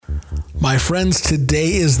My friends,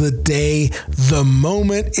 today is the day. The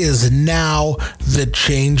moment is now. The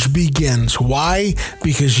change begins. Why?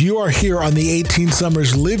 Because you are here on the 18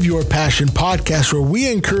 Summers Live Your Passion podcast, where we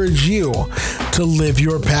encourage you to live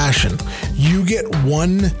your passion. You get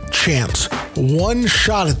one chance, one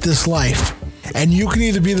shot at this life. And you can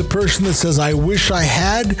either be the person that says, I wish I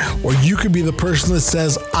had, or you can be the person that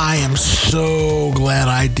says, I am so glad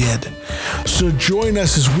I did. So join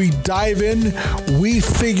us as we dive in, we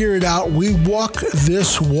figure it out, we walk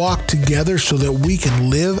this walk together so that we can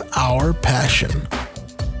live our passion.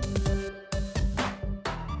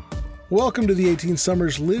 Welcome to the 18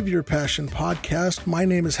 Summers Live Your Passion podcast. My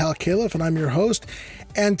name is Hal Califf and I'm your host.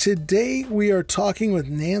 And today we are talking with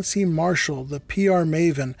Nancy Marshall, the PR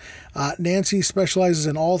maven. Nancy specializes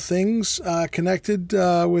in all things connected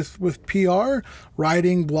with PR,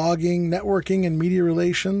 writing, blogging, networking, and media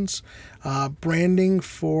relations, branding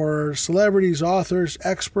for celebrities, authors,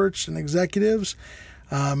 experts, and executives.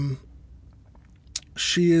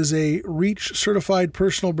 She is a Reach certified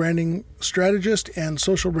personal branding strategist and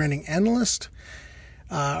social branding analyst.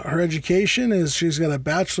 Her education is she's got a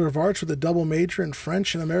Bachelor of Arts with a double major in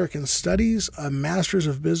French and American Studies, a Master's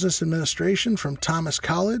of Business Administration from Thomas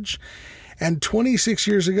College. And 26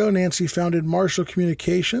 years ago, Nancy founded Marshall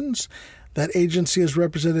Communications. That agency has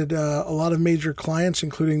represented a lot of major clients,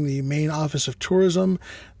 including the Maine Office of Tourism,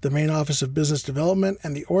 the Maine Office of Business Development,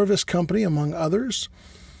 and the Orvis Company, among others.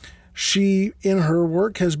 She, in her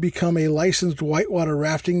work, has become a licensed whitewater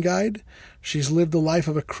rafting guide. She's lived the life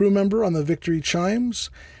of a crew member on the Victory Chimes.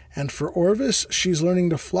 And for Orvis, she's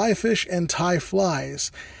learning to fly fish and tie flies.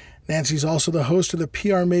 Nancy's also the host of the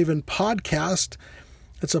PR Maven podcast.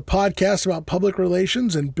 It's a podcast about public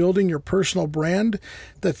relations and building your personal brand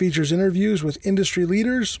that features interviews with industry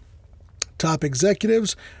leaders, top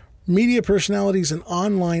executives, media personalities, and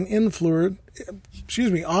online influencers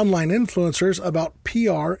about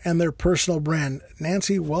PR and their personal brand.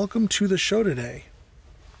 Nancy, welcome to the show today.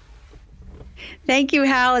 Thank you,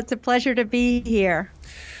 Hal. It's a pleasure to be here.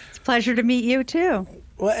 It's a pleasure to meet you too.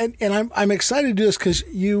 Well, and I'm excited to do this because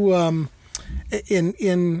you,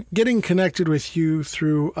 in getting connected with you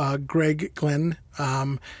through Greg Glenn,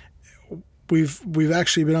 we've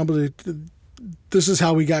actually been able to. This is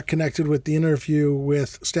how we got connected with the interview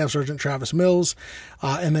with Staff Sergeant Travis Mills,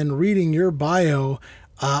 and then reading your bio,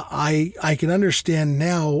 I can understand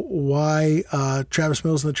now why Travis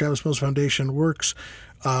Mills and the Travis Mills Foundation works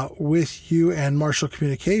with you and Marshall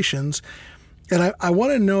Communications. And I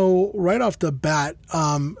want to know right off the bat,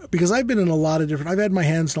 because I've been in I've had my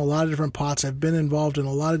hands in a lot of different pots. I've been involved in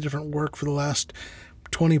a lot of different work for the last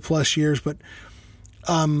 20 plus years, but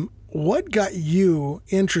what got you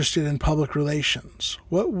interested in public relations?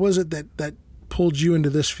 What was it that pulled you into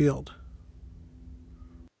this field?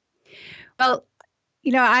 Well,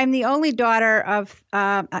 I'm the only daughter of,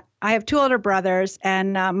 I have two older brothers,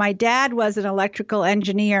 and my dad was an electrical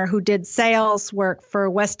engineer who did sales work for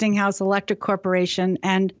Westinghouse Electric Corporation.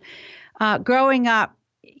 And growing up,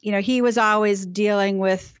 he was always dealing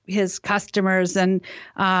with his customers and,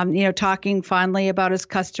 talking fondly about his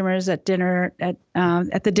customers at dinner,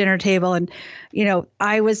 at the dinner table. And,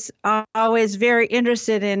 I was always very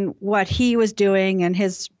interested in what he was doing and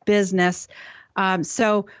his business.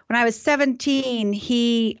 So when I was 17,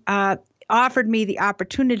 he offered me the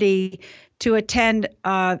opportunity to attend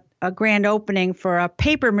a grand opening for a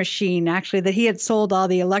paper machine, actually, that he had sold all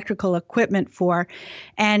the electrical equipment for.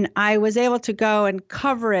 And I was able to go and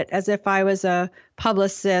cover it as if I was a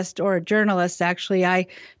publicist or a journalist. Actually, I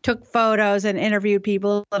took photos and interviewed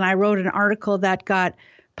people, and I wrote an article that got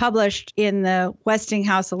published in the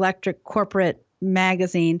Westinghouse Electric corporate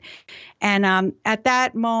magazine. And at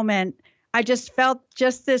that moment, I just felt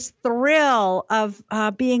just this thrill of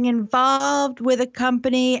being involved with a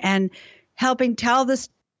company and helping tell the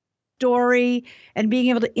story and being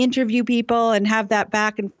able to interview people and have that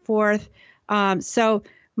back and forth. So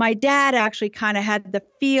my dad actually kind of had the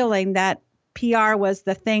feeling that PR was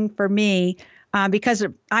the thing for me because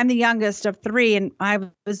I'm the youngest of three, and I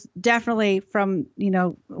was definitely from,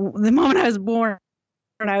 the moment I was born,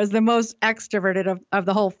 I was the most extroverted of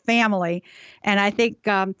the whole family. And I think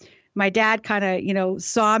my dad kind of,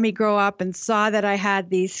 saw me grow up and saw that I had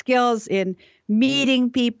these skills in meeting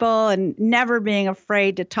people and never being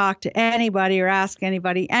afraid to talk to anybody or ask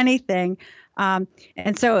anybody anything. And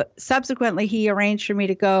so subsequently, he arranged for me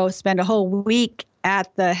to go spend a whole week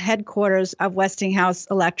at the headquarters of Westinghouse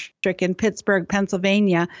Electric in Pittsburgh,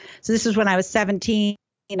 Pennsylvania. So this was when I was 17.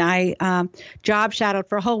 I job shadowed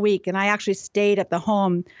for a whole week, and I actually stayed at the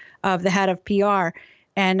home of the head of PR.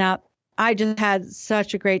 And I just had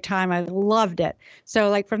such a great time. I loved it. So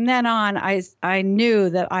like from then on, I knew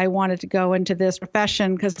that I wanted to go into this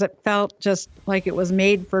profession because it felt just like it was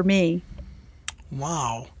made for me.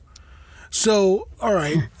 Wow. So, all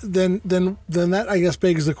right, then that, I guess,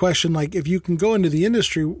 begs the question, like, if you can go into the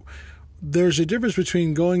industry, there's a difference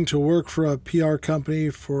between going to work for a PR company,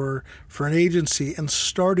 for an agency, and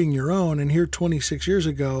starting your own. And here 26 years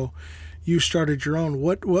ago, you started your own.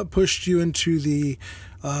 What pushed you into the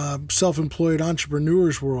self-employed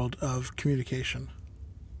entrepreneurs world of communication?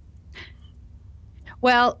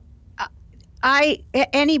 Well,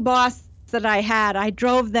 any boss that I had, I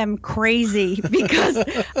drove them crazy because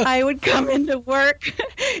I would come into work.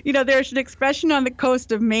 There's an expression on the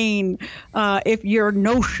coast of Maine, if you're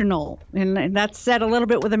notional, and that's said a little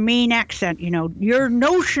bit with a Maine accent, you're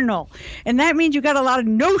notional. And that means you got a lot of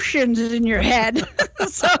notions in your head.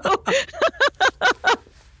 So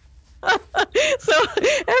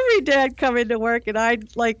every day I'd come into work and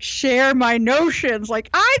I'd like share my notions. Like,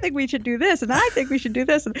 I think we should do this and I think we should do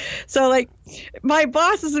this. And so like my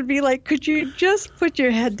bosses would be like, could you just put your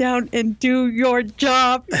head down and do your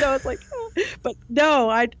job? It's like, oh. But no,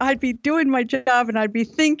 I'd be doing my job and I'd be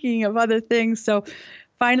thinking of other things. So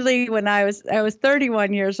finally, when I was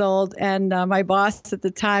 31 years old, and my boss at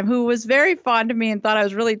the time, who was very fond of me and thought I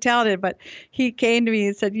was really talented, but he came to me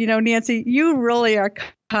and said, Nancy, you really are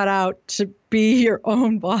cut out to be your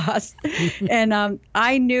own boss. And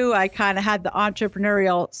I knew I kind of had the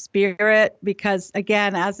entrepreneurial spirit because,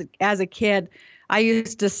 again, as a kid, I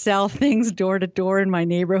used to sell things door to door in my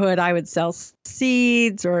neighborhood. I would sell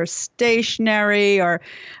seeds or stationery, or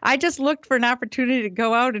I just looked for an opportunity to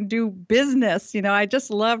go out and do business. I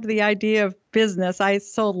just loved the idea of business. I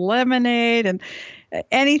sold lemonade and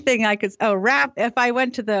anything I could. If I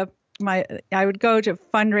went to I would go to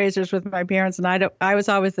fundraisers with my parents, and I was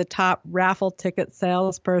always the top raffle ticket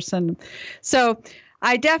salesperson. So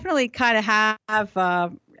I definitely kind of have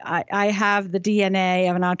I have the DNA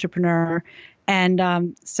of an entrepreneur.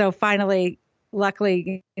 And so finally,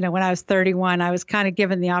 luckily, when I was 31, I was kind of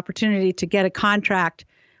given the opportunity to get a contract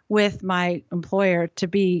with my employer to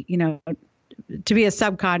be a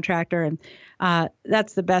subcontractor. And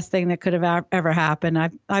that's the best thing that could have ever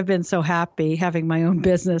happened. I've been so happy having my own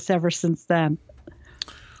business ever since then.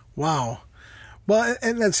 Wow. Well,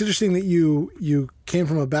 and that's interesting that you came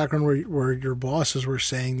from a background where your bosses were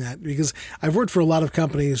saying that, because I've worked for a lot of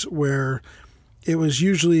companies where it was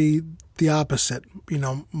usually the opposite.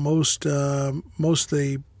 Most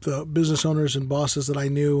the business owners and bosses that I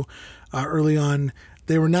knew early on,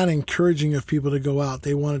 they were not encouraging of people to go out.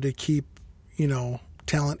 They wanted to keep,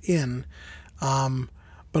 talent in.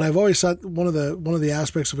 But I've always thought one of the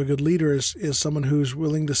aspects of a good leader is someone who's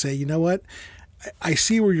willing to say, you know what, I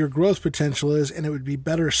see where your growth potential is, and it would be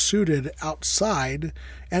better suited outside,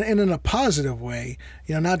 and in a positive way.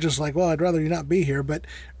 Not just like, well, I'd rather you not be here, but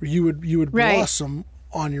you would right. blossom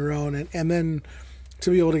on your own, and then to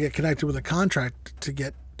be able to get connected with a contract to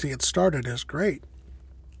get started is great.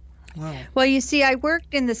 Wow. Well, you see, I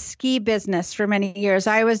worked in the ski business for many years.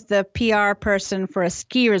 I was the PR person for a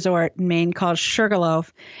ski resort in Maine called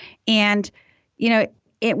Sugarloaf. And,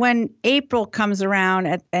 when April comes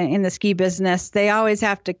around in the ski business, they always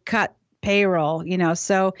have to cut payroll,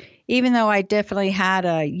 So even though I definitely had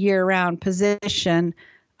a year-round position,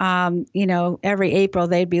 every April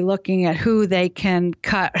they'd be looking at who they can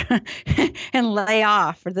cut and lay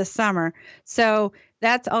off for the summer. So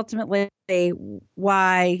that's ultimately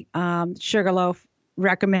why Sugarloaf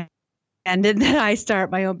recommended that I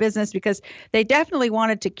start my own business, because they definitely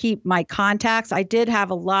wanted to keep my contacts. I did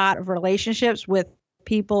have a lot of relationships with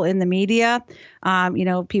people in the media,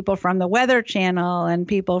 people from the Weather Channel and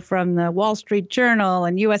people from the Wall Street Journal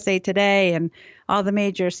and USA Today and all the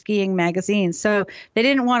major skiing magazines. So they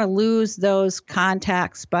didn't want to lose those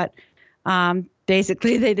contacts, but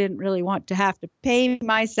basically they didn't really want to have to pay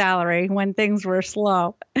my salary when things were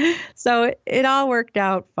slow. So it all worked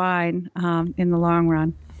out fine in the long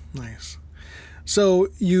run. Nice. So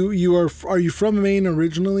are you from Maine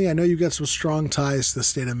originally? I know you've got some strong ties to the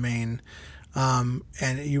state of Maine. And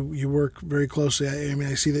you work very closely.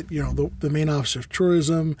 I see that, the Maine Office of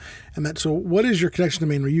Tourism and that. So what is your connection to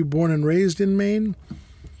Maine? Were you born and raised in Maine?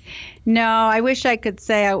 No, I wish I could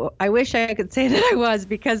say I wish I could say that I was,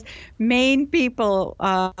 because Maine people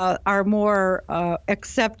are more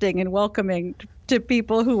accepting and welcoming to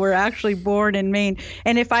people who were actually born in Maine.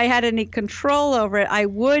 And if I had any control over it, I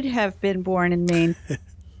would have been born in Maine.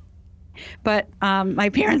 but my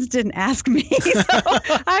parents didn't ask me. So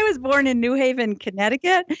I was born in New Haven,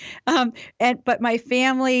 Connecticut, but my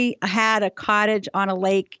family had a cottage on a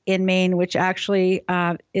lake in Maine, which actually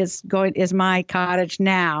is my cottage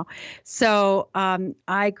now. So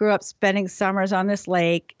I grew up spending summers on this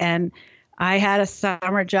lake, and I had a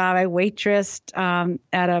summer job. I waitressed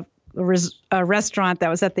at a restaurant that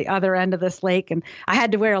was at the other end of this lake, and I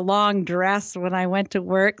had to wear a long dress when I went to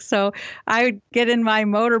work. So I would get in my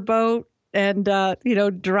motorboat and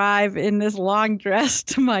drive in this long dress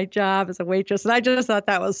to my job as a waitress. And I just thought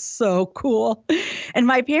that was so cool. And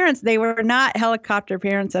my parents, they were not helicopter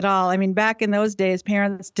parents at all. I mean, back in those days,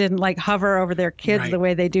 parents didn't like hover over their kids the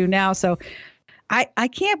way they do now. So I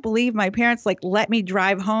can't believe my parents let me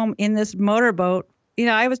drive home in this motorboat.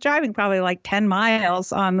 I was driving probably 10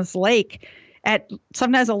 miles on this lake at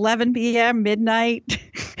sometimes 11 p.m., midnight,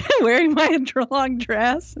 wearing my long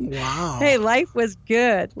dress. Wow. Hey, life was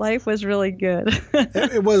good. Life was really good.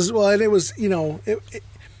 It was, well, and it was,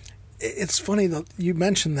 it's funny that you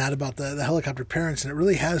mentioned that about the helicopter parents, and it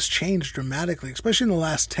really has changed dramatically, especially in the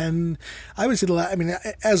last 10, I would say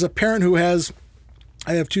as a parent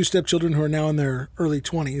I have 2 stepchildren who are now in their early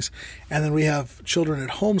 20s, and then we have children at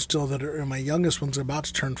home still my youngest one's about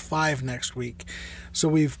to turn 5 next week. So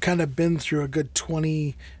we've kind of been through a good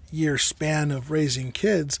 20-year span of raising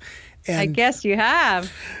kids. And I guess you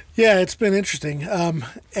have. Yeah, it's been interesting.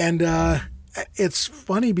 It's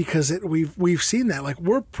funny because we've seen that.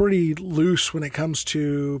 We're pretty loose when it comes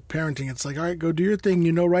to parenting. It's all right, go do your thing.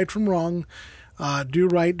 You know right from wrong. Do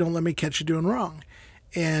right. Don't let me catch you doing wrong.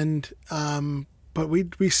 And but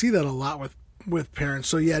we see that a lot with parents.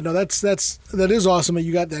 So yeah, no, that is awesome that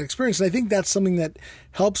you got that experience. And I think that's something that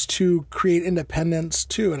helps to create independence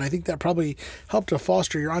too. And I think that probably helped to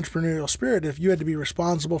foster your entrepreneurial spirit if you had to be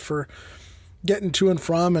responsible for getting to and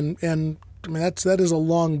from. And I mean, that is a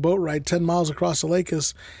long boat ride. 10 miles across the lake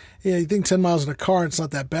is, you think 10 miles in a car, it's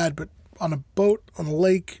not that bad, but on a boat on a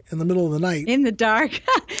lake in the middle of the night. In the dark.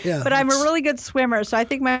 Yeah, but I'm a really good swimmer. So I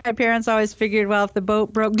think my parents always figured, well, if the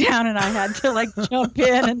boat broke down and I had to jump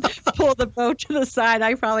in and pull the boat to the side,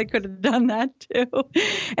 I probably could have done that too.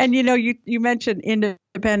 And, you mentioned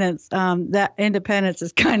independence. That independence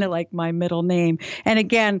is kind of like my middle name. And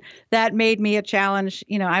again, that made me a challenge.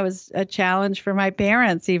 I was a challenge for my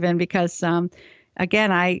parents even because,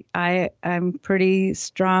 again, I'm pretty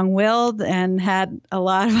strong-willed and had a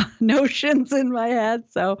lot of notions in my head.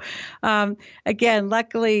 So, again,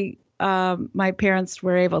 luckily, my parents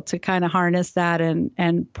were able to kind of harness that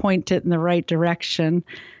and point it in the right direction.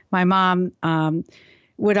 My mom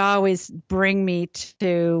would always bring me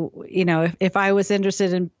to, if I was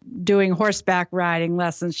interested in doing horseback riding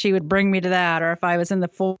lessons, she would bring me to that. Or if I was in the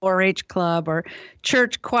 4-H club or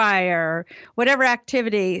church choir, or whatever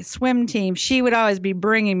activity, swim team, she would always be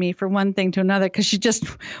bringing me from one thing to another because she just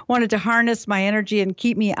wanted to harness my energy and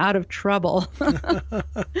keep me out of trouble.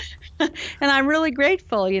 And I'm really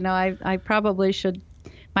grateful. I probably should.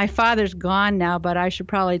 My father's gone now, but I should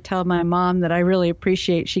probably tell my mom that I really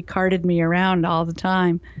appreciate she carted me around all the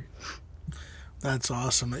time. That's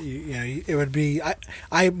awesome. It would be.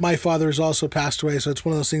 My father has also passed away, so it's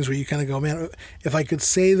one of those things where you kind of go, man, if I could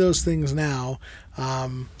say those things now.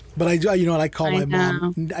 But I call my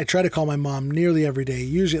mom. I try to call my mom nearly every day,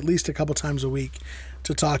 usually at least a couple times a week,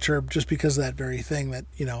 to talk to her, just because of that very thing that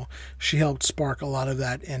she helped spark a lot of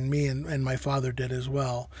that in me, and my father did as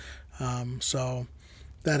well. So.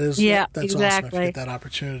 That's exactly. Awesome if you get that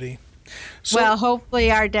opportunity. So, well,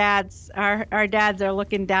 hopefully our dads are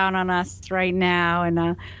looking down on us right now,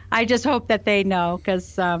 and I just hope that they know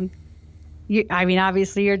because,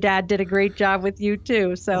 obviously your dad did a great job with you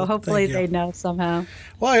too, so hopefully they know somehow.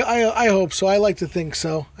 Well, I hope so. I like to think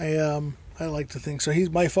so. I like to think so.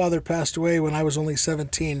 My father passed away when I was only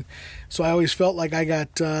 17, so I always felt like I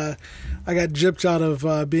got gypped out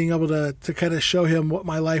of being able to kind of show him what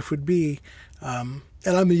my life would be.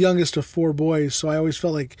 And I'm the youngest of 4 boys, so I always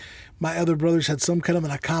felt like my other brothers had some kind of an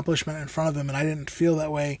accomplishment in front of them, and I didn't feel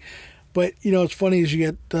that way. But, it's funny as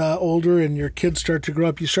you get older and your kids start to grow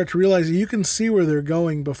up, you start to realize that you can see where they're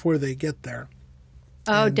going before they get there.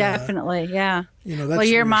 Oh, and, definitely, yeah. That's well,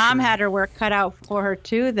 your mom had her work cut out for her,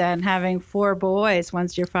 too, then, having 4 boys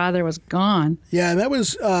once your father was gone. Yeah, and that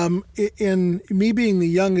was, in me being the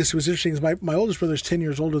youngest, it was interesting because my oldest brother is 10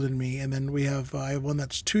 years older than me, and then I have one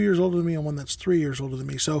that's 2 years older than me and one that's 3 years older than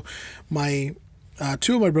me. So my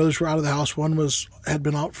 2 of my brothers were out of the house. One had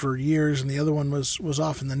been out for years, and the other one was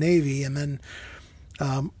off in the Navy. And then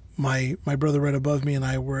my brother right above me and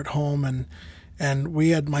I were at home, and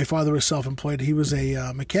my father was self-employed. He was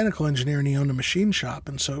a mechanical engineer, and he owned a machine shop.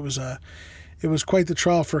 And so it was quite the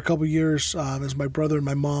trial for a couple of years as my brother and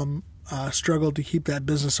my mom struggled to keep that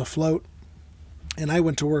business afloat. And I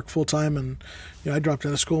went to work full time, and I dropped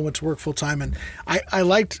out of school and went to work full time. And I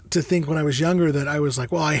liked to think when I was younger that I was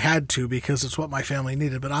like, well, I had to because it's what my family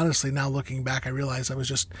needed. But honestly, now looking back, I realized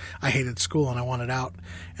I hated school and I wanted out,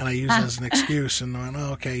 and I used it as an excuse. And I went,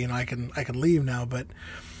 oh, okay, I can leave now. But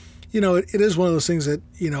it is one of those things that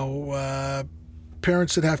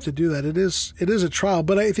parents that have to do that. It is a trial.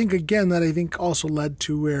 But I think again that also led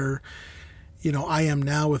to where I am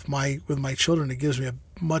now with my children. It gives me a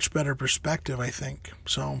much better perspective, I think.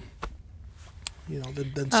 So,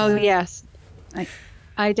 Oh, yes.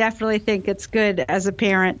 I definitely think it's good as a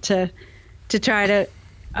parent to try to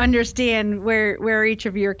understand where each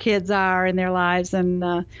of your kids are in their lives.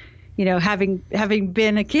 And, having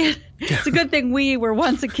been a kid, it's a good thing we were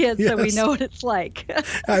once a kid, yes. So we know what it's like.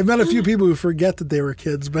 I've met a few people who forget that they were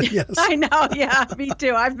kids, but yes. I know. Yeah, me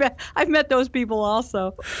too. I've met those people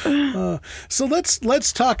also. So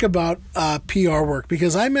let's talk about PR work,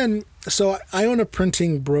 because I own a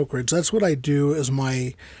printing brokerage. That's what I do as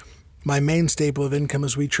my main staple of income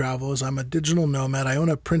as we travel. Is I'm a digital nomad. I own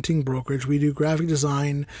a printing brokerage. We do graphic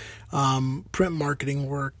design, print marketing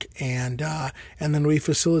work, and then we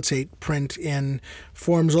facilitate print in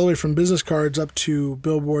forms all the way from business cards up to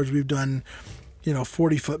billboards. We've done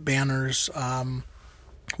 40-foot banners.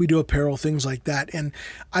 We do apparel, things like that. And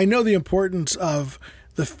I know the importance of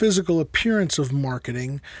the physical appearance of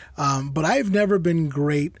marketing, but I've never been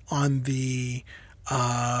great on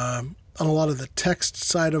on a lot of the text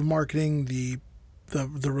side of marketing, the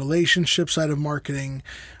relationship side of marketing,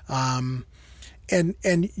 and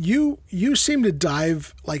you seem to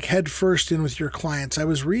dive like head first in with your clients. I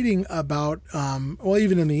was reading about,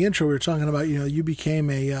 even in the intro we were talking about, you became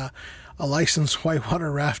a licensed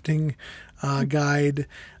whitewater rafting guide.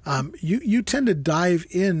 You tend to dive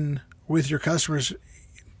in with your customers,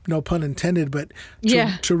 no pun intended, but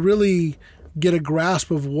to really get a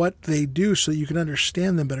grasp of what they do so you can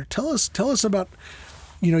understand them better. Tell us about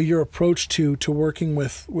your approach to working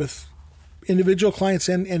with individual clients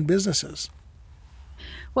and businesses.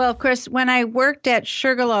 Well, Chris, when I worked at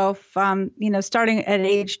Sugarloaf, starting at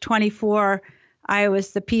age 24, I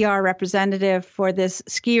was the PR representative for this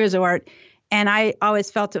ski resort. And I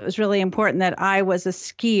always felt it was really important that I was a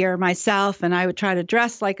skier myself, and I would try to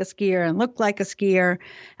dress like a skier and look like a skier,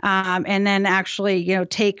 and then actually,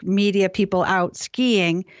 take media people out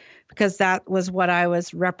skiing, because that was what I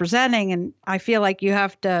was representing. And I feel like you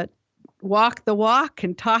have to walk the walk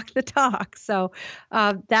and talk the talk. So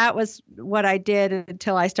that was what I did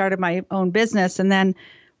until I started my own business. And then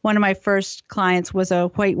one of my first clients was a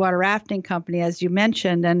whitewater rafting company, as you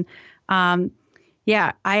mentioned. And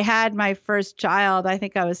I had my first child, I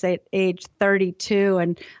think I was at age 32,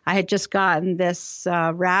 and I had just gotten this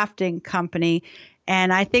rafting company.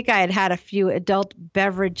 And I think I had had a few adult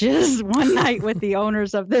beverages one night with the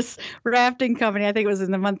owners of this rafting company. I think it was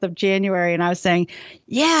in the month of January. And I was saying,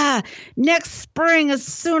 next spring, as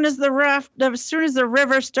soon as the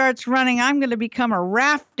river starts running, I'm going to become a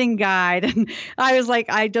rafting guide. And I was like,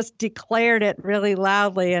 I just declared it really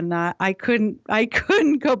loudly, and I couldn't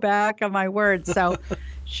go back on my words. So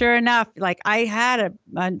sure enough, like I had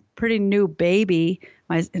a pretty new baby,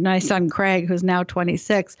 my son Craig, who's now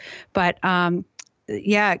 26, but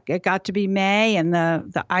it got to be May, and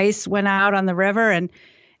the ice went out on the river, and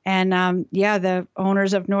the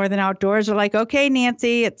owners of Northern Outdoors are like, okay,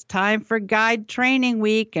 Nancy, it's time for guide training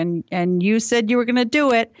week, and you said you were going to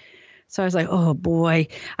do it. So I was like, oh boy,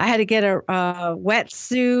 I had to get a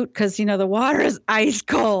wetsuit because, the water is ice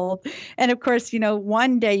cold. And of course,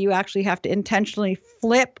 one day you actually have to intentionally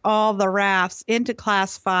flip all the rafts into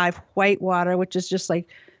Class 5 whitewater, which is just like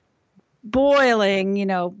boiling,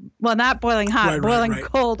 not boiling hot, boiling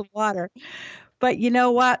cold water. But you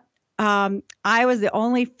know what? I was the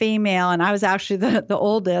only female, and I was actually the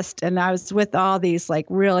oldest, and I was with all these like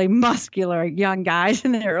really muscular young guys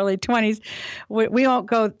in their early 20s. We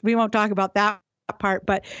won't talk about that part,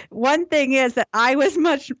 but one thing is that I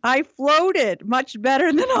floated much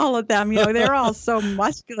better than all of them. They're all so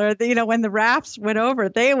muscular that, when the rafts went over,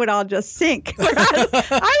 they would all just sink. Whereas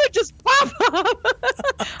I would just pop up.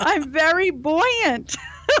 I'm very buoyant.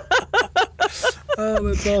 Oh,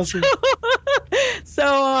 that's awesome.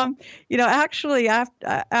 So, actually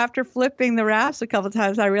after flipping the rafts a couple of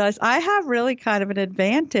times, I realized I have really kind of an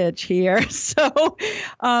advantage here. So,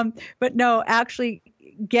 but no, actually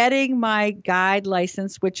getting my guide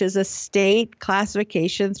license, which is a state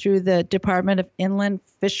classification through the Department of Inland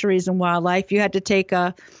Fisheries and Wildlife, you had to take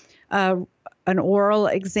an oral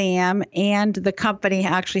exam, and the company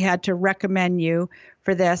actually had to recommend you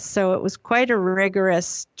for this. So it was quite a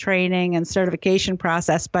rigorous training and certification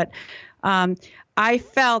process. But I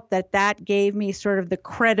felt that gave me sort of the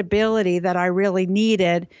credibility that I really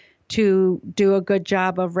needed to do a good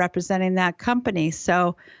job of representing that company.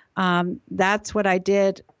 So that's what I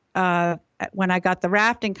did when I got the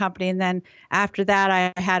rafting company. And then after that,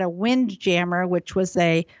 I had a Windjammer, which was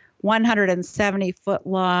a 170-foot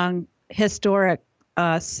long historic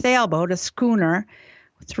sailboat, a schooner,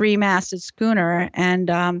 three-masted schooner. And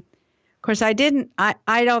of course, I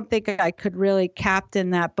don't think I could really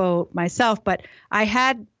captain that boat myself, but I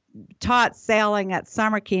had taught sailing at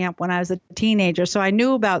summer camp when I was a teenager. So I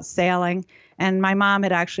knew about sailing. And my mom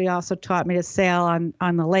had actually also taught me to sail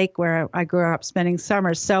on the lake where I grew up spending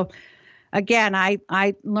summers. So again, I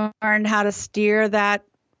learned how to steer that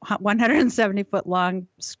 170-foot long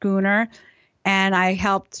schooner, and I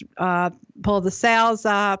helped pull the sails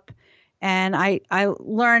up, and I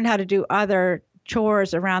learned how to do other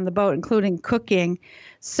chores around the boat, including cooking.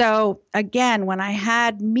 So again, when I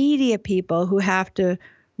had media people who have to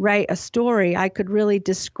write a story, I could really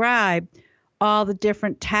describe all the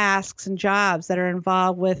different tasks and jobs that are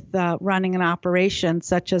involved with running an operation,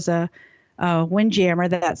 such as a Windjammer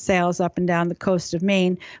that sails up and down the coast of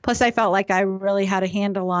Maine. Plus, I felt like I really had a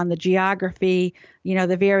handle on the geography,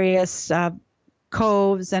 the various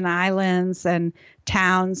coves and islands and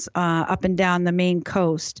towns up and down the Maine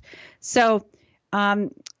coast. So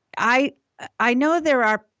I know there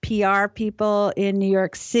are PR people in New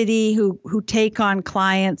York City who take on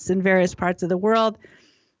clients in various parts of the world.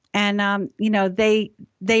 And,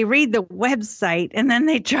 they read the website and then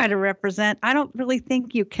they try to represent. I don't really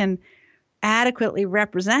think you can adequately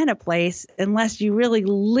represent a place unless you really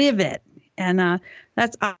live it. And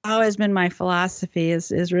that's always been my philosophy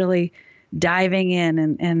is really diving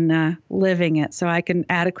in and living it so I can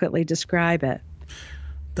adequately describe it.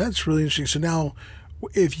 That's really interesting. So now,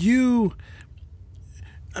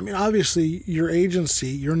 obviously your agency,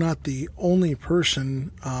 you're not the only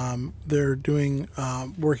person they're doing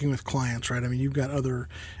working with clients, right? I mean, you've got other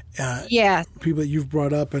people that you've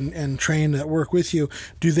brought up and trained that work with you.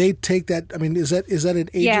 Do they take that? I mean, is that an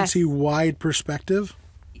agency-wide perspective?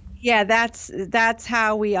 Yeah, that's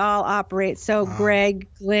how we all operate. So Greg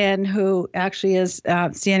Glynn, who actually is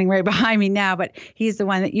standing right behind me now, but he's the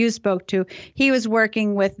one that you spoke to. He was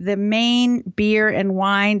working with the Maine Beer and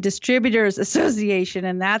Wine Distributors Association,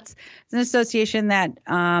 and that's an association that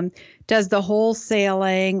does the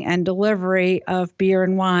wholesaling and delivery of beer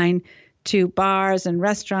and wine to bars and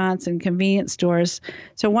restaurants and convenience stores.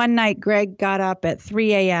 So one night, Greg got up at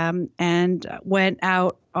 3 a.m. and went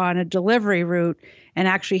out on a delivery route and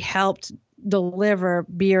actually helped deliver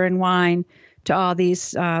beer and wine to all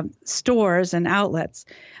these stores and outlets.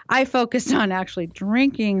 I focused on actually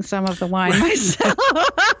drinking some of the wine myself,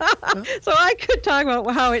 so I could talk about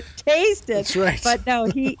how it tasted. That's right. But no,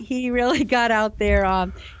 he really got out there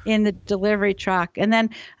in the delivery truck. And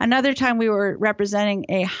then another time we were representing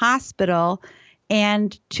a hospital,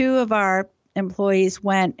 and two of our employees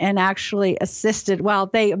went and actually assisted. Well,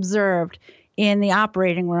 they observed in the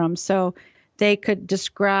operating room, so they could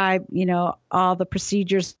describe, all the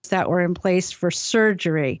procedures that were in place for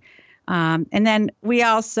surgery. And then we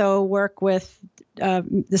also work with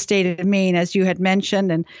the state of Maine, as you had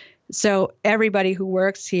mentioned. And so everybody who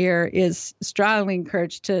works here is strongly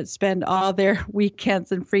encouraged to spend all their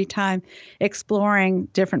weekends and free time exploring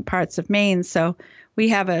different parts of Maine. So we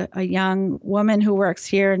have a young woman who works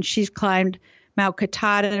here, and she's climbed Mount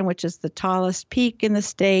Katahdin, which is the tallest peak in the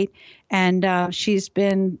state. And she's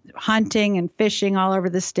been hunting and fishing all over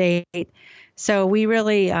the state. So we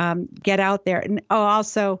really get out there. And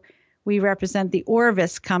also, we represent the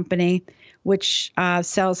Orvis Company, which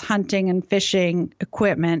sells hunting and fishing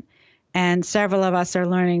equipment. And several of us are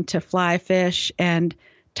learning to fly fish and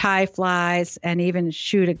tie flies and even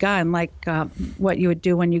shoot a gun, like what you would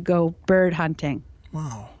do when you go bird hunting.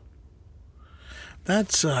 Wow.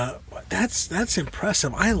 That's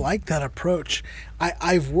impressive. I like that approach.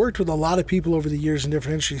 I've worked with a lot of people over the years in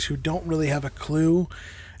different industries who don't really have a clue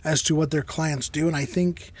as to what their clients do, and I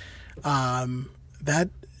think that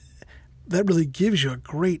really gives you a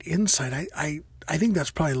great insight. I think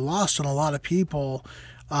that's probably lost on a lot of people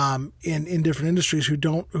in different industries who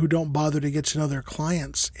don't bother to get to know their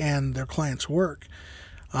clients and their clients' work.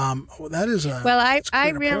 That is a well. I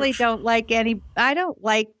really don't like I don't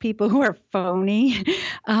like people who are phony,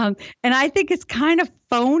 and I think it's kind of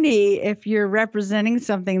phony if you're representing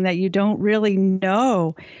something that you don't really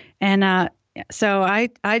know, and so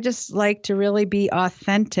I just like to really be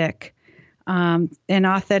authentic, and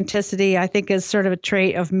authenticity I think is sort of a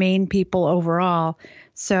trait of Maine people overall.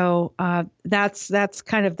 So that's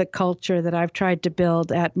kind of the culture that I've tried to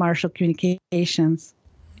build at Marshall Communications.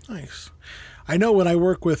 Nice. I know when I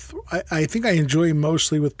work with, I think I enjoy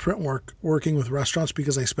mostly with print work, working with restaurants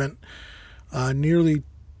because I spent nearly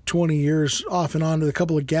 20 years off and on with a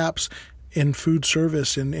couple of gaps in food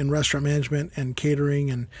service, in restaurant management and catering.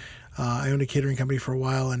 And I owned a catering company for a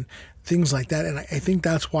while and things like that. And I think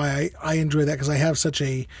that's why I enjoy that, because I have such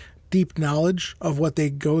a deep knowledge of what they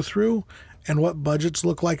go through and what budgets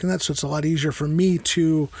look like in that. So it's a lot easier for me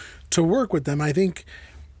to work with them. I think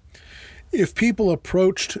if people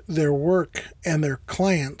approached their work and their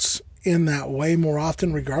clients in that way more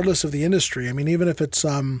often, regardless of the industry, I mean, even if it's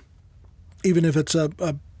a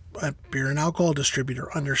beer and alcohol distributor,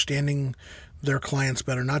 understanding their clients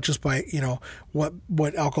better, not just by,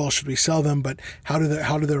 what alcohol should we sell them, but how do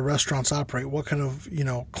their restaurants operate? What kind of,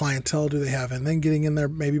 clientele do they have? And then getting in there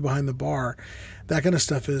maybe behind the bar, that kind of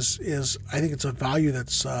stuff is I think it's a value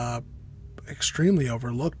that's extremely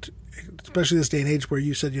overlooked, especially this day and age where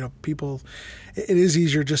you said, people, it is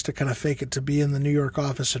easier just to kind of fake it, to be in the New York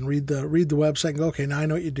office and read the website and go, okay, now I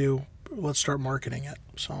know what you do. Let's start marketing it.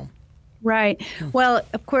 So. Right. Well,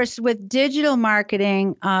 of course, with digital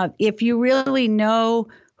marketing, if you really know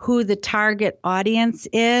who the target audience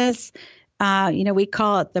is, we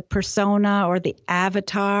call it the persona or the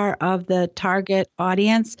avatar of the target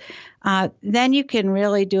audience, then you can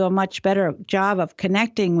really do a much better job of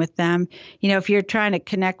connecting with them. If you're trying to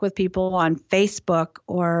connect with people on Facebook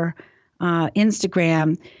or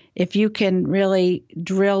Instagram, if you can really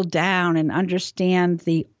drill down and understand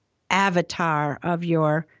the avatar of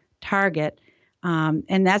your target.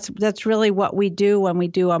 And that's really what we do when we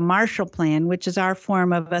do a Marshall Plan, which is our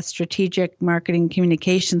form of a strategic marketing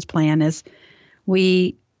communications plan. Is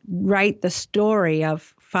we write the story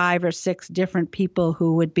of 5 or 6 different people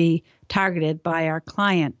who would be targeted by our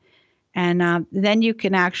client. And then you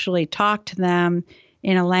can actually talk to them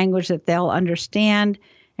in a language that they'll understand,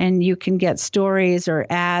 and you can get stories or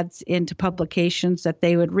ads into publications that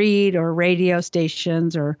they would read, or radio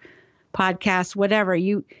stations or podcasts, whatever.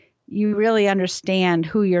 You really understand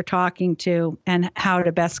who you're talking to and how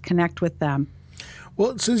to best connect with them.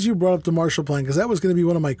 Well, since you brought up the Marshall Plan, because that was going to be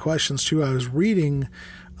one of my questions too. I was reading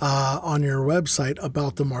on your website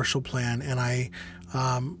about the Marshall Plan, and I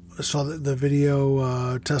saw the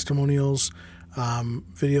video testimonials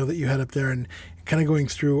video that you had up there, and kind of going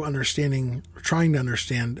through trying to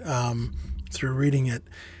understand through reading it.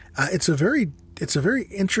 It's a very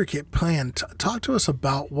intricate plan. Talk to us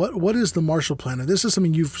about what is the Marshall Plan? And this is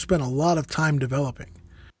something you've spent a lot of time developing.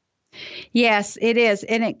 Yes, it is.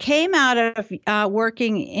 And it came out of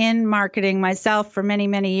working in marketing myself for many,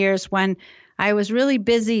 many years, when I was really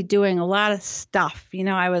busy doing a lot of stuff.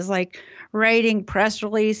 I was like writing press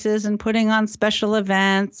releases and putting on special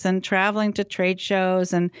events and traveling to trade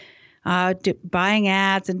shows and buying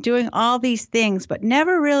ads and doing all these things, but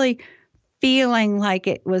never really feeling like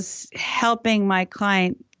it was helping my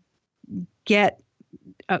client get,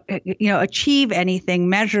 achieve anything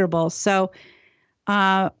measurable. So,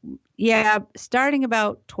 starting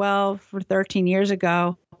about 12 or 13 years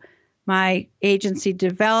ago, my agency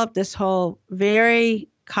developed this whole very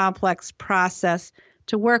complex process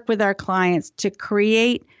to work with our clients to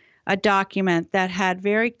create a document that had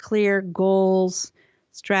very clear goals,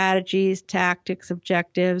 strategies, tactics,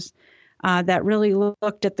 objectives, that really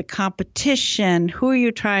looked at the competition. Who are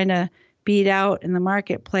you trying to beat out in the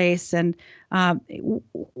marketplace? And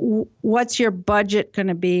what's your budget going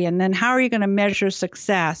to be? And then how are you going to measure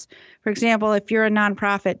success? For example, if you're a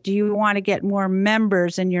nonprofit, do you want to get more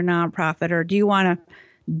members in your nonprofit, or do you want to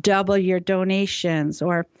double your donations?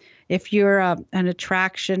 Or if you're an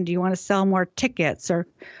attraction, do you want to sell more tickets? Or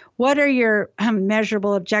what are your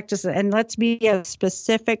measurable objectives? And let's be as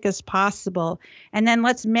specific as possible. And then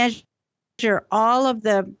let's measure all of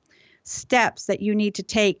the steps that you need to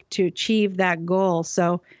take to achieve that goal.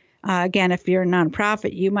 So again, if you're a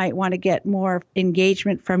nonprofit, you might want to get more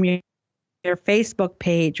engagement from your Facebook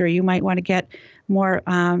page, or you might want to get more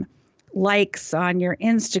likes on your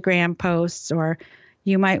Instagram posts, or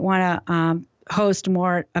you might want to host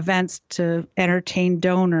more events to entertain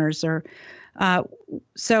donors. Or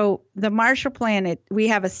so the Marshall Plan, we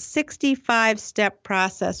have a 65-step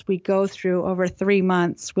process we go through over 3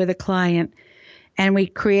 months with a client, and we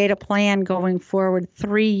create a plan going forward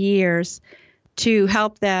 3 years to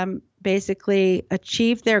help them basically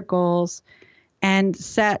achieve their goals and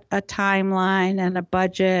set a timeline and a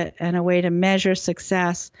budget and a way to measure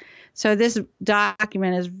success. So this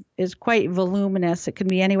document is quite voluminous. It can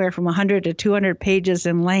be anywhere from 100 to 200 pages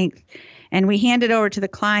in length. And we hand it over to the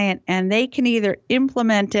client, and they can either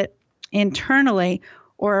implement it internally,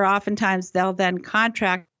 or oftentimes they'll then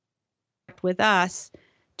contract with us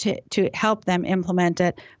to help them implement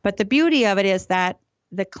it. But the beauty of it is that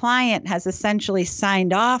the client has essentially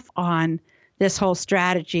signed off on this whole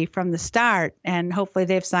strategy from the start, and hopefully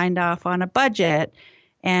they've signed off on a budget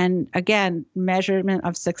and, again, measurement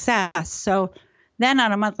of success. So then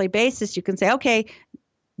on a monthly basis, you can say, okay,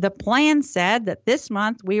 the plan said that this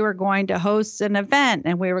month we were going to host an event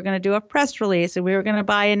and we were going to do a press release and we were going to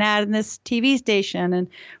buy an ad in this TV station and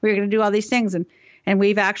we were going to do all these things. And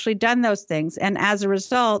we've actually done those things. And as a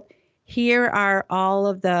result, here are all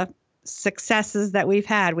of the successes that we've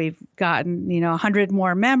had. We've gotten, 100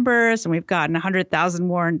 more members, and we've gotten 100,000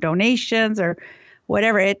 more in donations or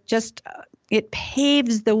whatever. It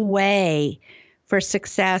paves the way for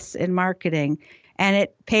success in marketing, and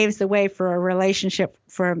it paves the way for a relationship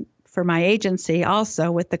for my agency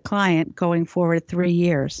also with the client going forward 3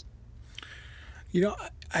 years.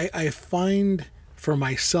 I find for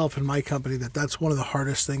myself and my company that's one of the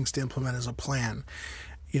hardest things to implement is a plan.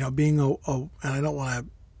 Being and I don't want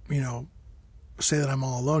to, say that I'm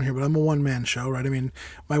all alone here, but I'm a one-man show, right? I mean,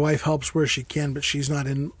 my wife helps where she can, but she's not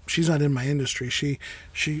in my industry. She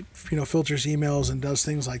filters emails and does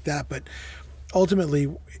things like that. But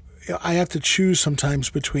ultimately, I have to choose sometimes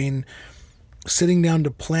between sitting down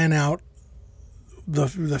to plan out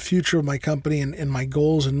the future of my company and my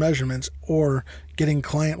goals and measurements, or getting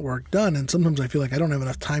client work done. And sometimes I feel like I don't have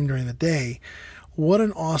enough time during the day. What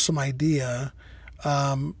an awesome idea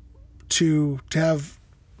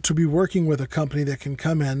to be working with a company that can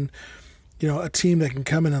come in, a team that can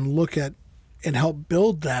come in and look at and help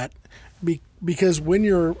build that. Because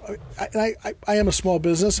when I am a small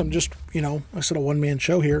business, I'm just, I said a one-man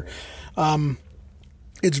show here.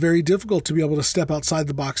 It's very difficult to be able to step outside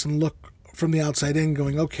the box and look from the outside in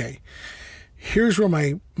going, okay, here's where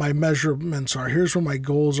my measurements are. Here's where my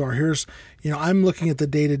goals are. Here's, I'm looking at the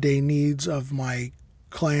day-to-day needs of my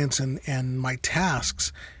clients and my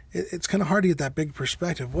tasks. It's kind of hard to get that big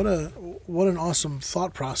perspective. What an awesome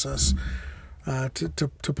thought process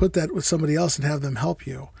to put that with somebody else and have them help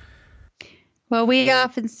you. Well, we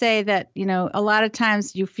often say that, a lot of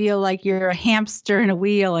times you feel like you're a hamster in a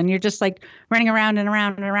wheel and you're just like running around and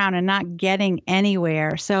around and around and not getting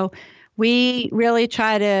anywhere. So we really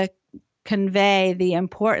try to convey the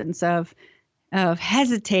importance of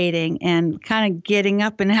hesitating and kind of getting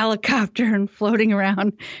up in a helicopter and floating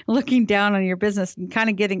around, looking down on your business and kind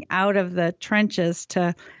of getting out of the trenches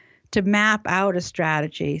to map out a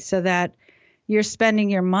strategy so that you're spending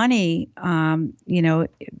your money, with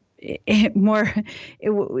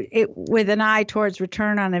an eye towards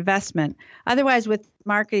return on investment. Otherwise, with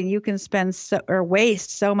marketing, you can spend or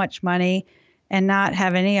waste so much money and not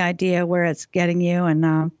have any idea where it's getting you,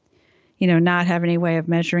 and not have any way of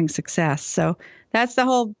measuring success. So that's the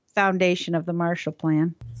whole foundation of the Marshall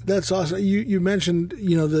Plan. That's awesome. You mentioned,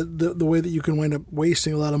 the way that you can wind up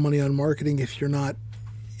wasting a lot of money on marketing if you're not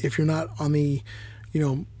on the,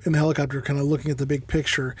 in the helicopter kind of looking at the big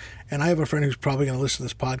picture. And I have a friend who's probably going to listen to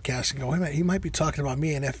this podcast and go, wait a minute, he might be talking about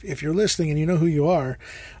me. And if you're listening and you know who you are,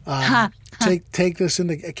 take this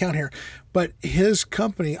into account here. But his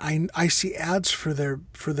company, I see ads for their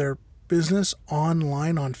business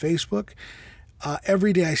online on Facebook.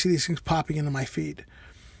 Every day I see these things popping into my feed.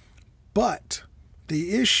 But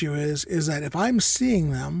the issue is that if I'm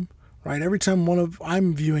seeing them, right, every time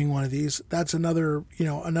I'm viewing one of these, that's another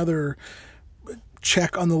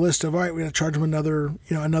check on the list of, all right, we're going to charge them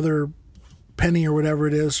another penny or whatever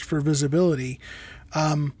it is for visibility.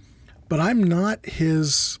 But I'm not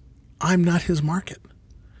his market.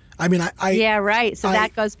 I mean, yeah, right. So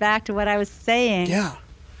that goes back to what I was saying. Yeah.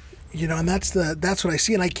 And that's what I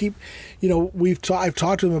see. And I keep, I've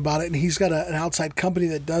talked to him about it, and he's got an outside company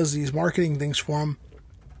that does these marketing things for him.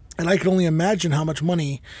 And I can only imagine how much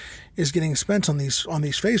money is getting spent on these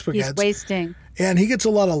Facebook ads. He's wasting. And he gets a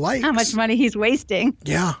lot of likes. How much money he's wasting.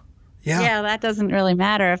 Yeah. Yeah, that doesn't really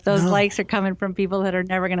matter if those likes are coming from people that are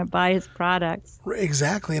never going to buy his products.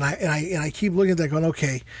 Exactly. And I keep looking at that going,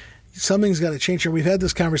 okay, something's got to change here. We've had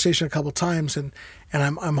this conversation a couple of times, and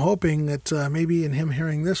I'm hoping that maybe in him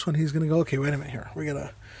hearing this one, he's going to go, okay, wait a minute here. We got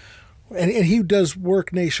to, and he does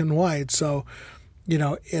work nationwide, so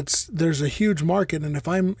there's a huge market, and if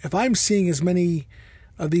I'm seeing as many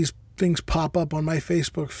of these things pop up on my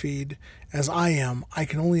Facebook feed as I am, I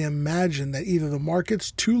can only imagine that either the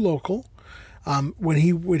market's too local when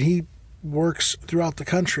he works throughout the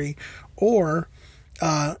country, or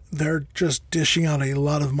they're just dishing out a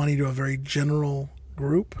lot of money to a very general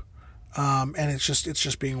group, and it's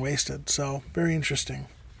just being wasted. So very interesting.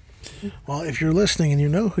 Well, if you're listening and you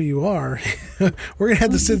know who you are, we're gonna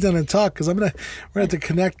have to sit down and talk, because we're gonna have to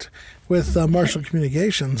connect with Marshall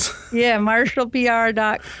Communications. Yeah,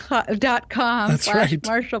 marshallpr.com. That's right.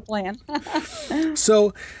 Marshall Plan.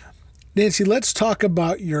 So, Nancy, let's talk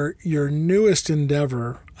about your newest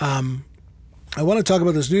endeavor. I want to talk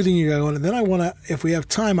about this new thing you got going, and then I want to, if we have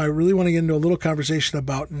time, I really want to get into a little conversation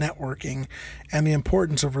about networking and the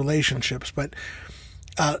importance of relationships. But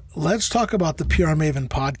let's talk about the PR Maven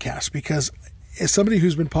podcast, because as somebody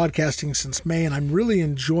who's been podcasting since May, and I'm really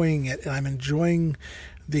enjoying it, and I'm enjoying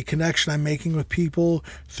the connection I'm making with people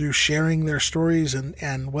through sharing their stories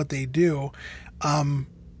and what they do.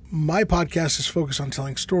 My podcast is focused on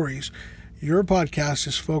telling stories. Your podcast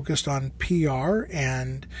is focused on PR,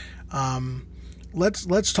 and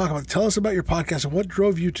let's talk about. Tell us about your podcast and what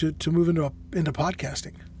drove you to move into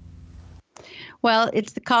podcasting. Well,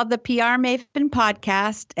 it's called the PR Maven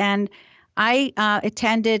podcast, and I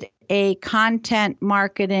attended a content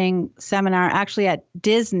marketing seminar actually at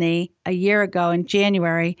Disney a year ago in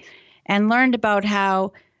January, and learned about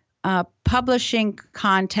how publishing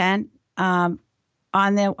content on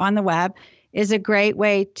the web is a great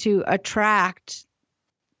way to attract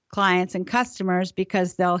clients and customers,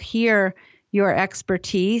 because they'll hear your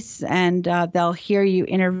expertise and they'll hear you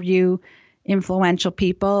interview influential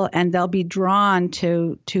people, and they'll be drawn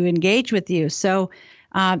to engage with you. So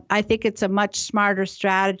I think it's a much smarter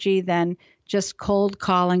strategy than just cold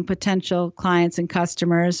calling potential clients and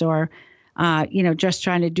customers, or just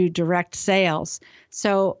trying to do direct sales.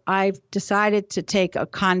 So I've decided to take a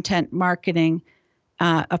content marketing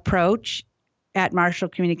approach at Marshall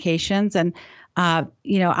Communications, and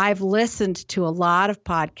I've listened to a lot of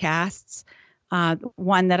podcasts.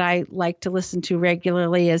 One that I like to listen to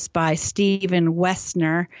regularly is by Stephen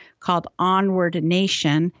Wessner, called Onward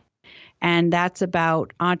Nation. And that's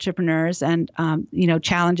about entrepreneurs and,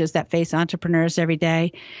 challenges that face entrepreneurs every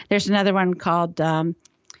day. There's another one called,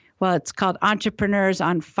 it's called Entrepreneurs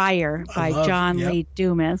on Fire by John Lee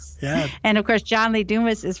Dumas. Yeah. And of course, John Lee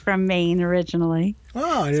Dumas is from Maine originally.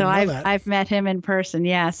 Oh, I didn't know that. I've met him in person.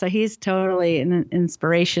 Yeah. So he's totally an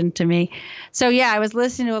inspiration to me. So yeah, I was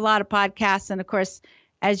listening to a lot of podcasts, and of course,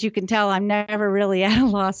 as you can tell, I'm never really at a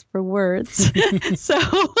loss for words.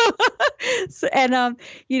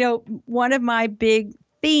 One of my big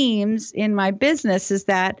themes in my business is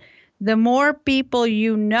that the more people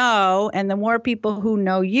you know, and the more people who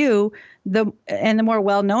know you, the more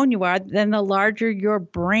well-known you are, then the larger your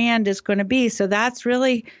brand is going to be. So that's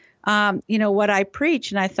really, what I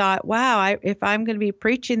preach. And I thought, wow, if I'm going to be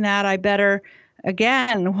preaching that, I better,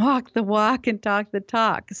 again, walk the walk and talk the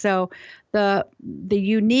talk. So the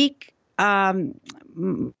unique,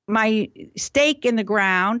 my stake in the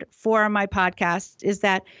ground for my podcast is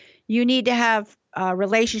that you need to have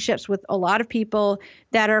relationships with a lot of people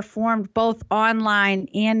that are formed both online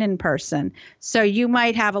and in person. So you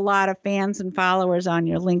might have a lot of fans and followers on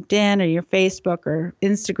your LinkedIn or your Facebook or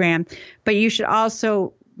Instagram, but you should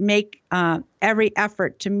also make every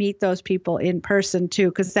effort to meet those people in person too,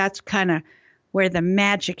 because that's kind of where the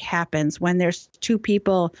magic happens. When there's two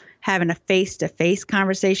people having a face-to-face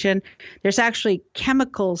conversation, there's actually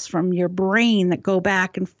chemicals from your brain that go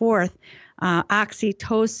back and forth.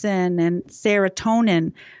 Oxytocin and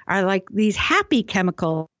serotonin are like these happy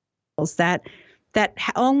chemicals that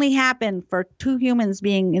only happen for two humans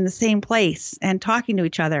being in the same place and talking to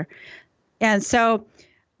each other. And so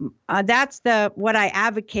that's what I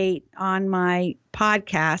advocate on my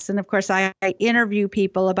podcast. And of course, I interview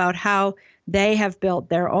people about how they have built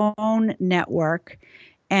their own network.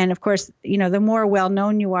 And of course, the more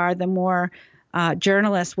well-known you are, the more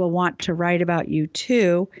journalists will want to write about you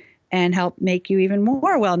too, and help make you even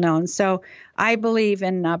more well-known. So I believe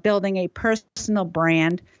in building a personal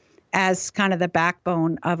brand as kind of the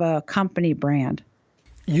backbone of a company brand.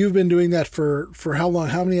 You've been doing that for how long?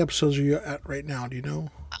 How many episodes are you at right now? Do you know?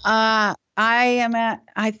 I am at,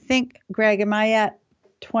 I think, Greg, am I at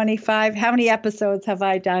 25? How many episodes have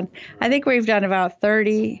I done? I think we've done about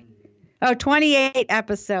 28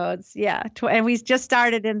 episodes. Yeah. And we just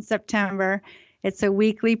started in September. It's a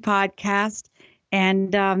weekly podcast.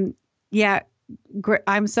 And I'm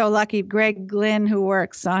so lucky. Greg Glynn, who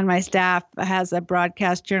works on my staff, has a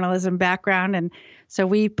broadcast journalism background. And so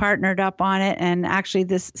we partnered up on it. And actually,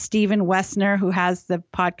 this Stephen Wessner, who has the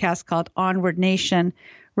podcast called Onward Nation,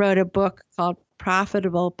 wrote a book called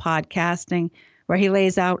Profitable Podcasting, where he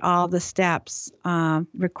lays out all the steps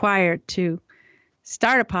required to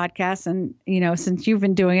start a podcast. And, since you've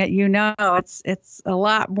been doing it, it's a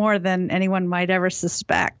lot more than anyone might ever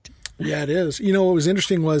suspect. Yeah, it is. What was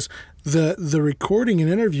interesting was the recording and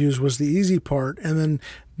interviews was the easy part. And then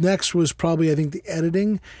next was probably, I think, the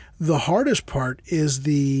editing. The hardest part is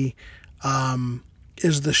the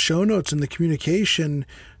show notes and the communication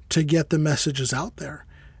to get the messages out there.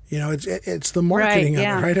 It's the marketing of it,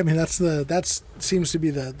 right? I mean, that seems to be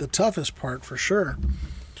the toughest part for sure.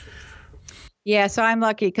 Yeah, so I'm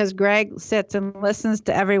lucky because Greg sits and listens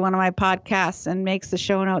to every one of my podcasts and makes the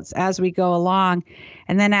show notes as we go along.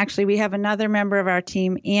 And then actually we have another member of our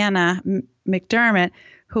team, Anna McDermott,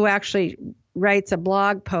 who actually writes a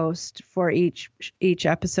blog post for each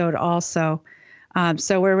episode also.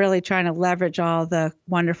 So we're really trying to leverage all the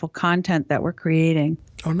wonderful content that we're creating.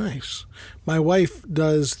 Oh, nice. My wife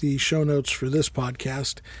does the show notes for this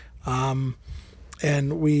podcast.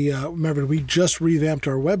 And we remember we just revamped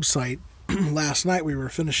our website. Last night we were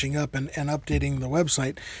finishing up and updating the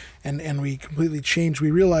website, and we completely changed. We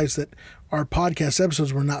realized that our podcast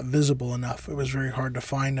episodes were not visible enough. It was very hard to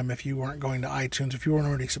find them if you weren't going to iTunes, if you weren't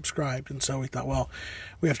already subscribed. And so we thought, well,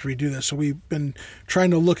 we have to redo this. So we've been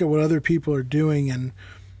trying to look at what other people are doing and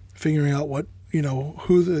figuring out what,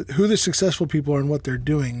 who the successful people are and what they're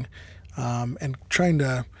doing, and trying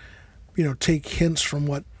to, take hints from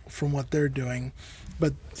what they're doing.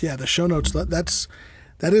 But yeah, the show notes,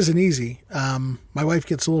 that isn't easy. My wife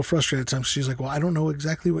gets a little frustrated sometimes. She's like, well, I don't know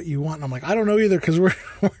exactly what you want. And I'm like, I don't know either, because we're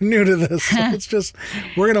new to this. So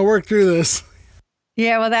we're going to work through this.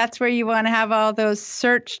 Yeah, well, that's where you want to have all those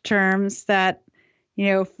search terms that,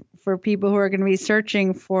 for people who are going to be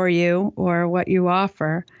searching for you or what you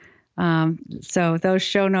offer. So those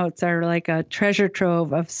show notes are like a treasure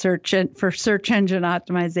trove of search engine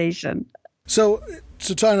optimization. So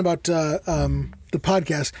talking about the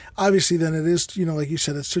podcast, obviously then it is, like you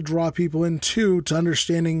said, it's to draw people into to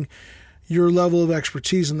understanding your level of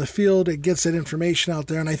expertise in the field. It gets that information out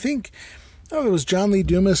there. And I think, it was John Lee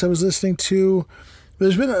Dumas I was listening to.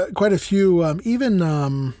 There's been quite a few, even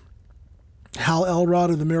Hal Elrod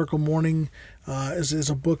of The Miracle Morning is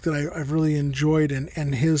a book that I've really enjoyed,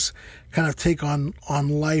 and his kind of take on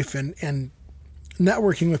life and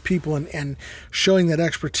networking with people and showing that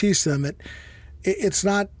expertise to them.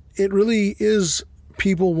 It really is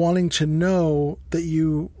people wanting to know that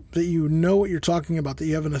you know what you're talking about, that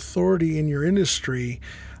you have an authority in your industry,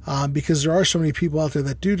 because there are so many people out there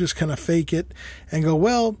that do just kind of fake it and go,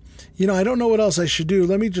 well, I don't know what else I should do.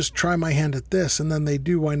 Let me just try my hand at this. And then they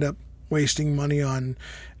do wind up wasting money on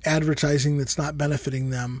advertising that's not benefiting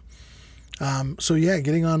them. So yeah,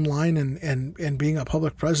 getting online and being a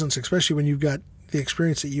public presence, especially when you've got the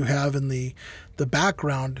experience that you have in the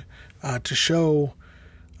background to show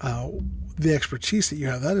the expertise that you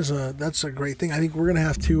have, that's a great thing. I think we're going to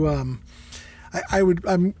have to.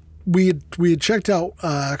 We had checked out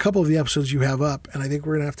a couple of the episodes you have up, and I think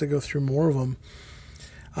we're going to have to go through more of them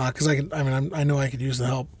because I know I could use the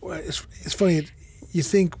help. It's funny. You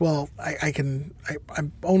think, well, I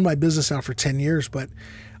own my business now for 10 years, but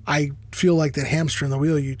I feel like that hamster in the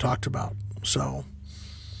wheel you talked about. So.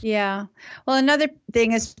 Yeah. Well, another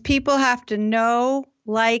thing is people have to know,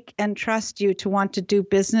 like, and trust you to want to do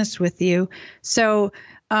business with you. So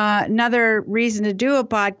another reason to do a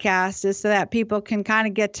podcast is so that people can kind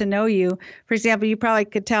of get to know you. For example, you probably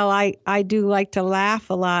could tell I do like to laugh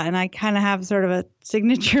a lot, and I kind of have sort of a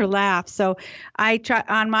signature laugh. So I try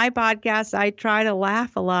on my podcast, I try to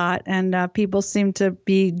laugh a lot, and people seem to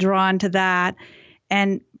be drawn to that.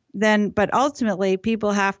 But ultimately,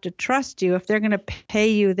 people have to trust you. If they're going to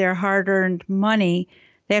pay you their hard-earned money,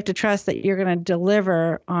 they have to trust that you're going to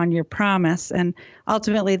deliver on your promise. And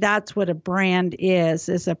ultimately, that's what a brand is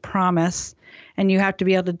a promise. And you have to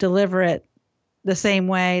be able to deliver it the same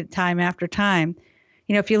way time after time.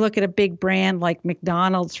 If you look at a big brand like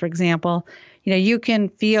McDonald's, for example, you can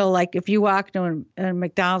feel like if you walk to a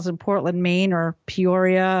McDonald's in Portland, Maine, or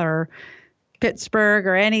Peoria, or Pittsburgh,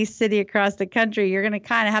 or any city across the country, you're going to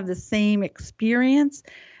kind of have the same experience.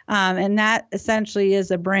 And that essentially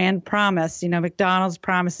is a brand promise. McDonald's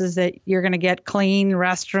promises that you're going to get clean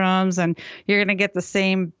restrooms and you're going to get the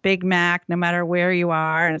same Big Mac no matter where you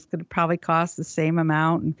are. And it's going to probably cost the same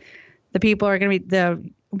amount. And the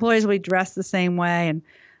employees will be dressed the same way.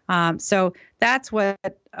 And so that's what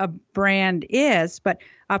a brand is. But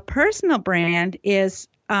a personal brand is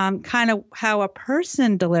kind of how a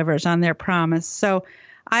person delivers on their promise. So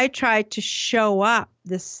I try to show up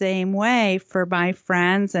the same way for my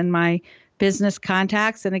friends and my business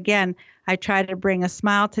contacts. And again, I try to bring a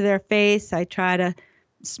smile to their face. I try to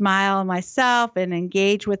smile myself and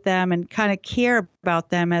engage with them and kind of care about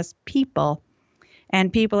them as people.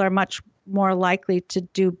 And people are much more likely to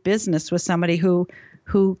do business with somebody who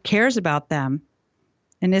cares about them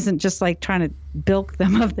and isn't just like trying to bilk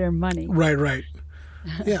them of their money. Right.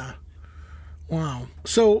 Yeah. Wow.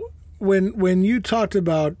 So when you talked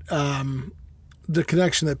about the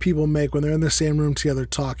connection that people make when they're in the same room together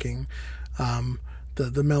talking,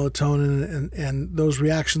 the melatonin and those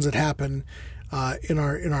reactions that happen in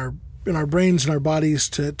our brains and our bodies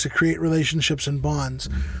to create relationships and bonds,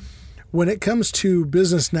 when it comes to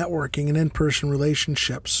business networking and in-person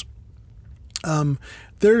relationships,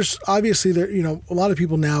 there's obviously a lot of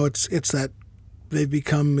people now. It's that they've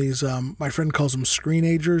become these. My friend calls them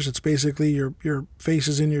screenagers. It's basically your face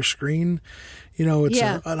is in your screen. It's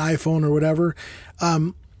an iPhone or whatever.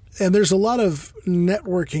 And there's a lot of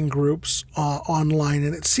networking groups online,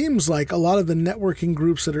 and it seems like a lot of the networking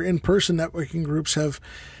groups that are in-person networking groups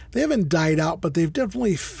they haven't died out, but they've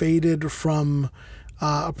definitely faded from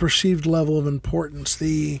a perceived level of importance.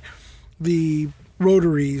 The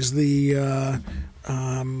Rotaries, the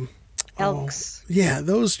Elks.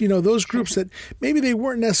 Those groups that maybe they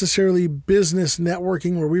weren't necessarily business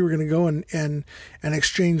networking where we were going to go and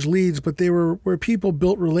exchange leads, but they were where people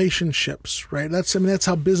built relationships, right? That's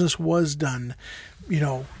how business was done,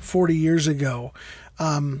 40 years ago.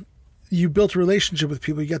 You built a relationship with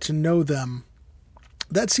people, you got to know them.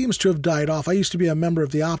 That seems to have died off. I used to be a member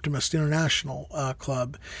of the Optimist International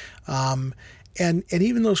Club. And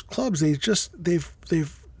even those clubs,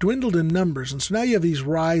 they've dwindled in numbers. And so now you have these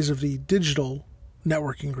rise of the digital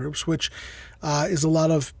networking groups, which is a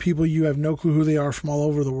lot of people you have no clue who they are from all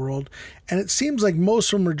over the world. And it seems like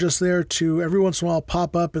most of them are just there to every once in a while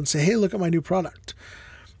pop up and say, hey, look at my new product.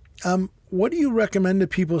 What do you recommend to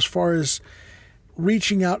people as far as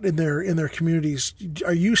reaching out in their communities?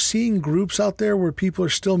 Are you seeing groups out there where people are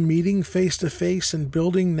still meeting face to face and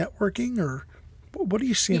building networking, or what are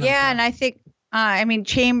you seeing? Yeah, and I think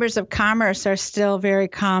chambers of commerce are still very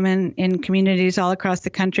common in communities all across the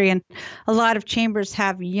country, and a lot of chambers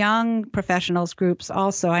have young professionals groups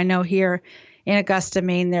also. I know here in Augusta,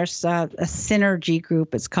 Maine, there's a synergy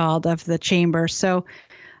group, it's called, of the chamber. So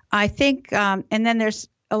I think, and then there's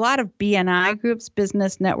a lot of BNI groups,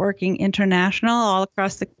 Business Networking International, all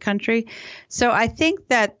across the country. So I think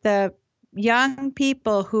that the young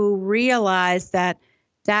people who realize that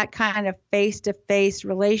kind of face-to-face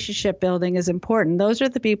relationship building is important, those are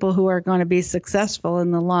the people who are going to be successful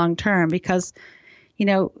in the long term, because,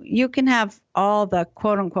 you can have all the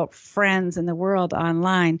quote-unquote friends in the world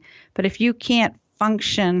online, but if you can't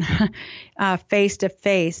function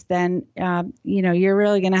face-to-face, then, you're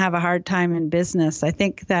really going to have a hard time in business. I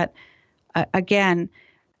think that, again,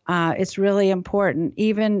 it's really important.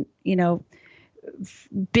 Even,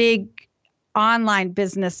 big online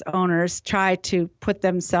business owners try to put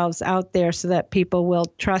themselves out there so that people will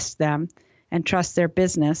trust them and trust their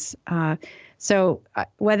business. So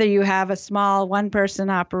whether you have a small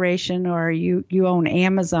one-person operation or you own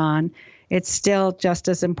Amazon, it's still just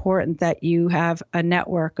as important that you have a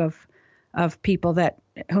network of people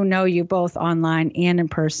who know you both online and in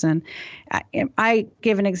person. I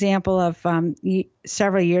give an example of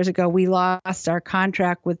several years ago, we lost our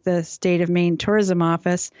contract with the State of Maine Tourism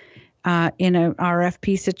Office in an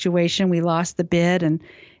RFP situation. We lost the bid, and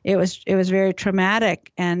it was very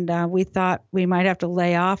traumatic. And we thought we might have to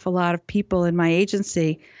lay off a lot of people in my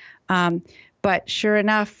agency. But sure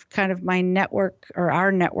enough, kind of my network, or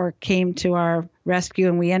our network, came to our rescue,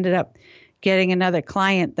 and we ended up getting another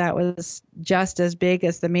client that was just as big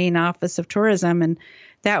as the Maine Office of Tourism. And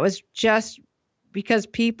that was just because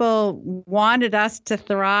people wanted us to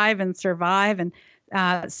thrive and survive. And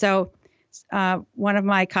so one of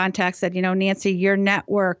my contacts said, Nancy, your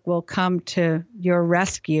network will come to your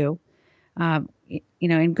rescue,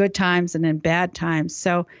 in good times and in bad times.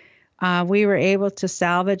 So we were able to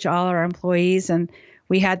salvage all our employees, and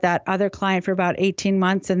we had that other client for about 18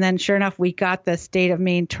 months. And then sure enough, we got the State of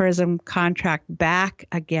Maine tourism contract back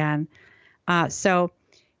again. So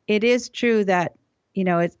it is true that,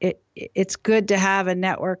 it's good to have a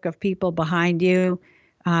network of people behind you,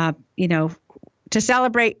 to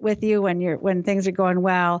celebrate with you when things are going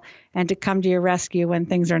well, and to come to your rescue when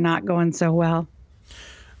things are not going so well.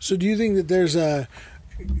 So do you think that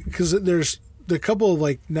because there's the couple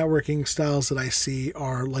of networking styles that I see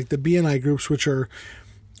are like the BNI groups, which are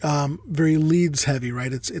very leads heavy,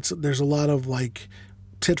 right? There's a lot of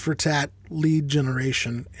tit for tat lead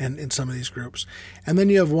generation in some of these groups. And then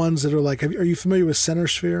you have ones that are are you familiar with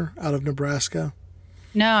Centersphere out of Nebraska?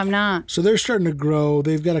 No, I'm not. So they're starting to grow.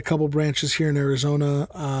 They've got a couple branches here in Arizona,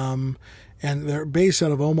 and they're based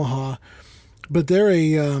out of Omaha. But they're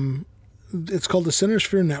it's called the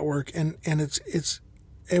Centersphere Network, and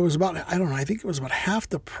it was about, I don't know, I think it was about half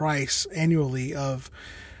the price annually of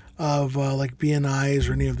BNIs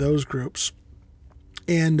or any of those groups.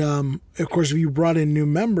 And of course, if you brought in new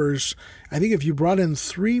members, I think if you brought in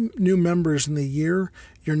 3 new members in the year,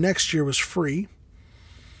 your next year was free.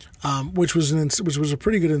 Which was a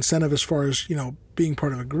pretty good incentive as far as being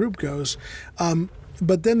part of a group goes.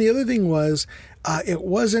 But then the other thing was, it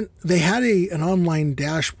wasn't. They had an online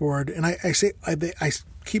dashboard, and I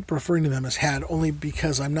keep referring to them as had only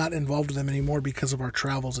because I'm not involved with them anymore because of our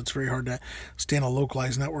travels. It's very hard to stay in a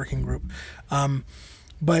localized networking group.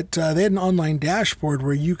 But they had an online dashboard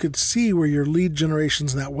where you could see where your lead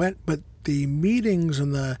generations and that went, but the meetings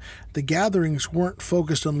and the gatherings weren't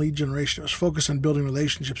focused on lead generation. It was focused on building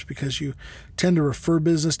relationships because you tend to refer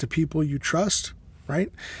business to people you trust,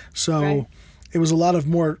 right? So right. It was a lot of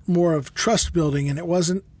more of trust building, and it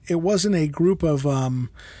wasn't a group of like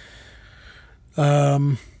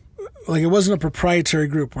it wasn't a proprietary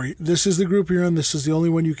group where this is the group you're in, this is the only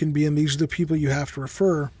one you can be in, these are the people you have to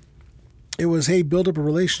refer. It was, hey, build up a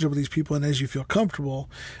relationship with these people, and as you feel comfortable.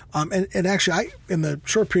 And actually, in the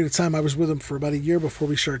short period of time I was with them for about a year before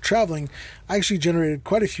we started traveling, I actually generated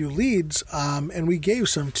quite a few leads, and we gave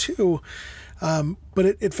some too. But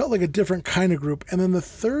it felt like a different kind of group. And then the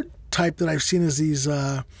third type that I've seen is these,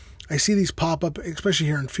 I see these pop up, especially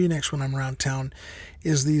here in Phoenix when I'm around town,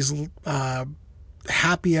 is these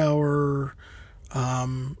happy hour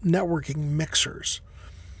networking mixers.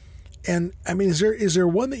 And I mean, is there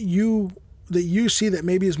one that you see that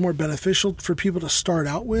maybe is more beneficial for people to start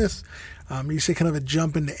out with? You say kind of a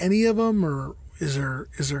jump into any of them, or is there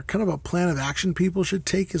kind of a plan of action people should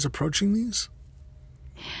take as approaching these?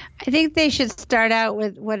 I think they should start out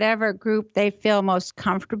with whatever group they feel most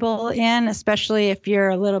comfortable in, especially if you're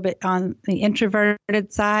a little bit on the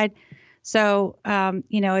introverted side. So,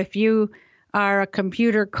 if you are a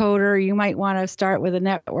computer coder, you might want to start with a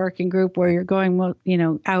networking group where you're going,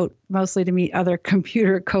 out mostly to meet other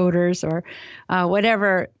computer coders or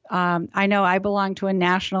whatever. I know I belong to a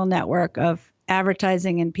national network of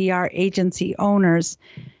advertising and PR agency owners,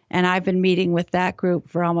 and I've been meeting with that group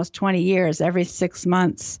for almost 20 years, every 6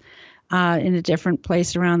 months in a different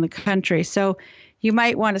place around the country. So you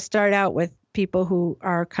might want to start out with people who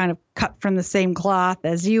are kind of cut from the same cloth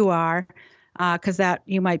as you are, because that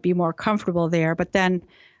you might be more comfortable there. But then,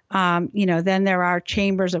 then there are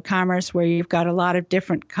chambers of commerce where you've got a lot of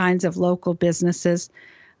different kinds of local businesses.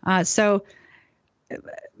 So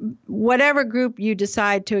whatever group you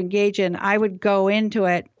decide to engage in, I would go into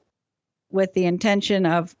it with the intention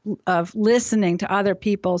of listening to other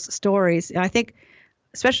people's stories. I think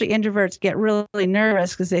especially introverts get really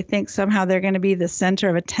nervous because they think somehow they're going to be the center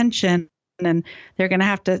of attention and they're going to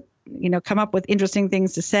have to come up with interesting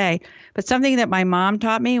things to say. But something that my mom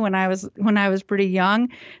taught me when I was pretty young,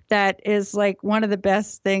 that is like one of the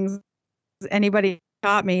best things anybody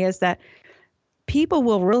taught me, is that people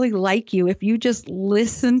will really like you if you just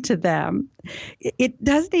listen to them. It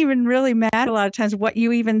doesn't even really matter a lot of times what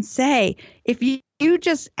you even say. If you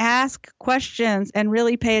just ask questions and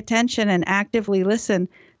really pay attention and actively listen,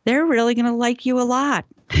 they're really going to like you a lot.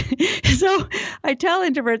 So I tell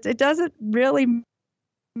introverts, it doesn't really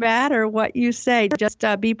matter what you say. Just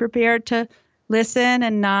be prepared to listen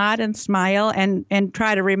and nod and smile and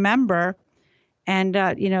try to remember and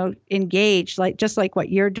engage, just like what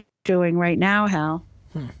you're doing right now, Hal.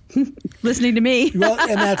 Listening to me. Well,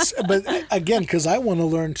 but again, because I want to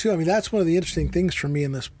learn too. I mean, that's one of the interesting things for me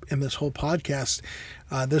in this whole podcast,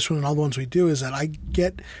 this one and all the ones we do, is that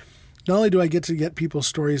not only do I get to get people's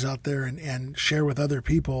stories out there and share with other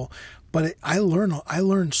people, but I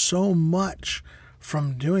learn so much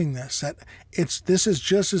from doing this, that this is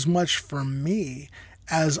just as much for me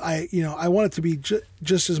as I want it to be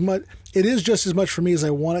just as much. It is just as much for me as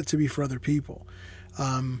I want it to be for other people.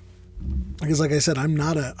 Because like I said,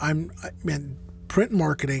 print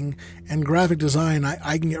marketing and graphic design,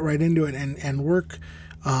 I can get right into it and work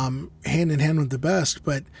hand in hand with the best.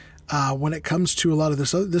 But when it comes to a lot of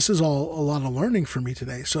this is all a lot of learning for me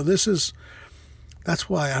today. So that's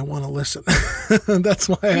why I want to listen. That's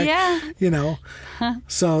why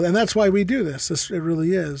So, and that's why we do this. It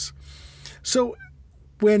really is. So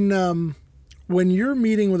when you're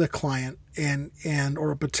meeting with a client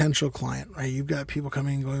or a potential client, right? You've got people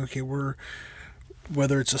coming and going, okay,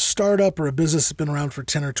 whether it's a startup or a business that's been around for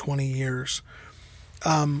 10 or 20 years.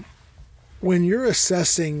 When you're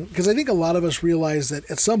assessing, because I think a lot of us realize that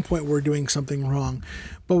at some point we're doing something wrong,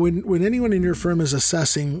 but when anyone in your firm is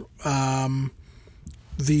assessing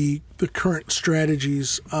the current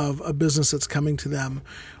strategies of a business that's coming to them,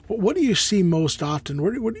 what do you see most often?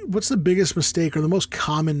 What's the biggest mistake or the most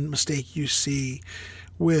common mistake you see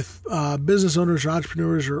with business owners or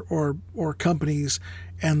entrepreneurs or companies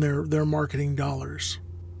and their marketing dollars?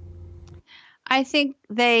 I think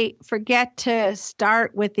they forget to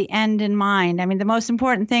start with the end in mind. I mean, the most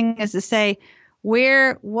important thing is to say,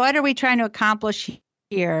 what are we trying to accomplish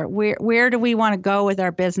here? Where do we want to go with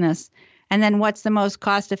our business? And then what's the most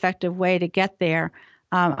cost-effective way to get there?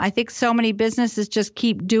 I think so many businesses just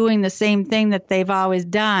keep doing the same thing that they've always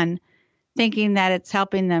done, thinking that it's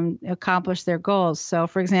helping them accomplish their goals. So,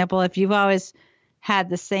 for example, if you've always had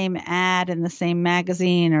the same ad in the same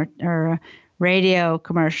magazine or a radio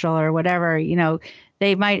commercial or whatever,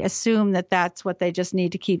 they might assume that that's what they just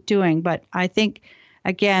need to keep doing. But I think,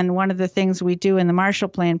 again, one of the things we do in the Marshall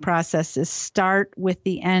Plan process is start with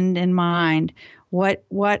the end in mind. What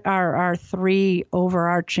are our 3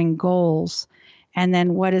 overarching goals? And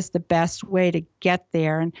then what is the best way to get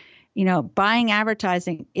there? And, buying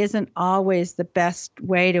advertising isn't always the best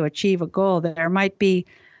way to achieve a goal. There might be,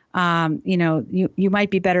 you might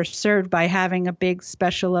be better served by having a big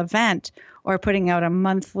special event or putting out a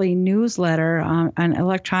monthly newsletter, an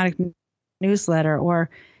electronic newsletter, or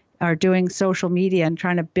doing social media and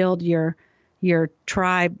trying to build your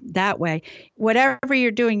tribe that way. Whatever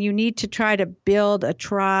you're doing, you need to try to build a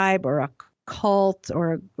tribe or a cult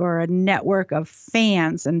or a network of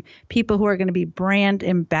fans and people who are going to be brand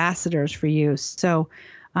ambassadors for you. So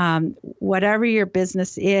whatever your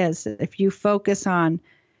business is, if you focus on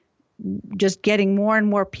just getting more and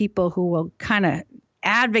more people who will kind of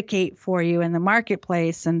advocate for you in the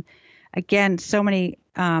marketplace, and again, so many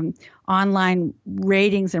online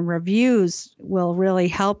ratings and reviews will really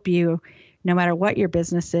help you no matter what your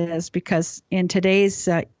business is, because in today's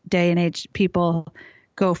day and age, people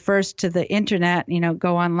go first to the internet,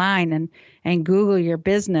 go online and Google your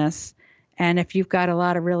business. And if you've got a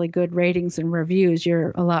lot of really good ratings and reviews,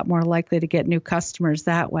 you're a lot more likely to get new customers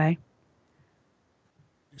that way.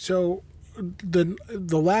 So the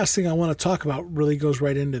last thing I want to talk about really goes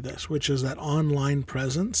right into this, which is that online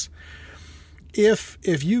presence. If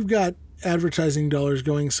you've got advertising dollars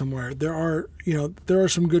going somewhere, there are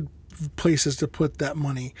some good places to put that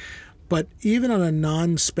money. But even on a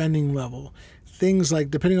non-spending level, things like,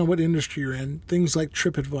 depending on what industry you're in, things like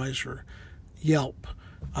TripAdvisor, Yelp,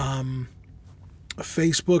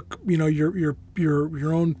 Facebook,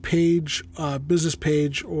 your own page, business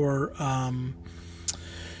page, or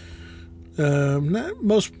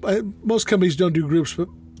most companies don't do groups,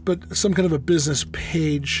 but some kind of a business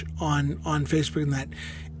page on Facebook and that.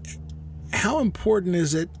 How important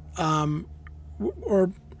is it, or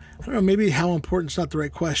I don't know, maybe how important is not the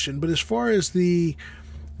right question, but as far as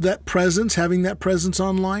that presence, having that presence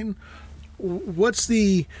online, what's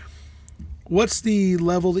the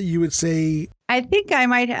level that you would say? I think I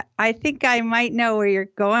might know where you're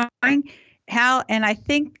going, Hal, and I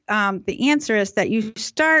think the answer is that you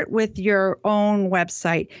start with your own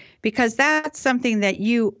website, because that's something that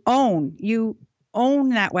you own. You own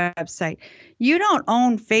that website. You don't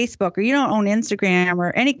own Facebook, or you don't own Instagram,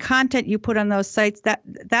 or any content you put on those sites.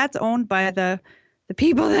 That's owned by the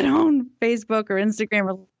people that own Facebook or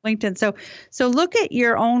Instagram or LinkedIn. So look at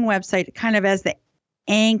your own website kind of as the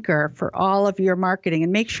anchor for all of your marketing,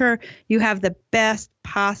 and make sure you have the best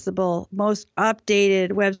possible, most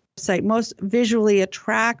updated website, most visually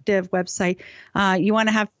attractive website. You want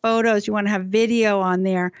to have photos, you want to have video on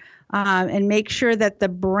there, and make sure that the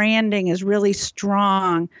branding is really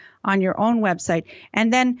strong on your own website.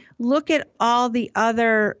 And then look at all the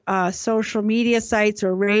other social media sites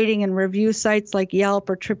or rating and review sites like Yelp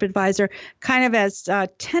or TripAdvisor kind of as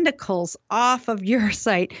tentacles off of your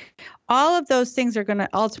site. All of those things are going to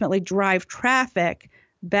ultimately drive traffic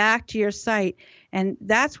back to your site. And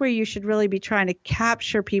that's where you should really be trying to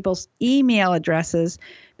capture people's email addresses,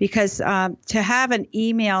 because to have an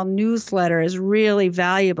email newsletter is really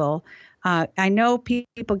valuable. I know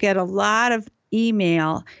people get a lot of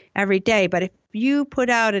email every day, but if you put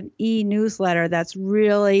out an e-newsletter that's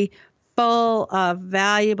really full of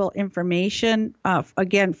valuable information,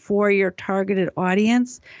 again, for your targeted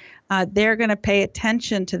audience, they're going to pay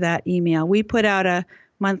attention to that email. We put out a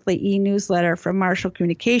monthly e-newsletter from Marshall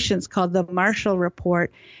Communications called the Marshall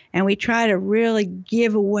Report, and we try to really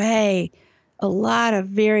give away a lot of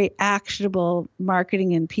very actionable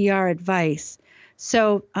marketing and PR advice.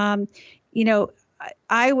 So,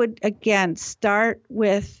 I would, again, start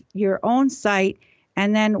with your own site,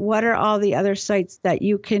 and then what are all the other sites that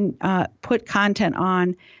you can put content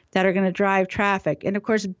on that are going to drive traffic. And, of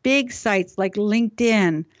course, big sites like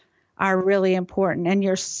LinkedIn are really important. And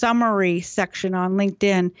your summary section on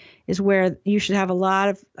LinkedIn is where you should have a lot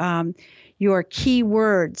of your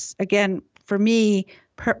keywords. Again, for me,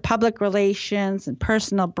 public relations and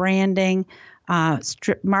personal branding,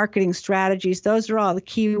 marketing strategies, those are all the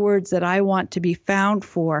keywords that I want to be found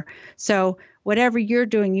for. So whatever you're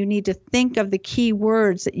doing, you need to think of the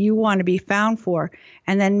keywords that you want to be found for,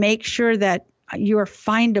 and then make sure that you're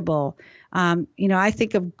findable. I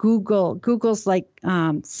think of Google. Google's like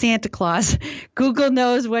Santa Claus. Google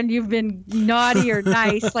knows when you've been naughty or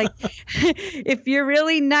nice. Like if you're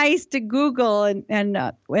really nice to Google,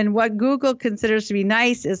 and what Google considers to be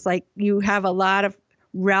nice is like you have a lot of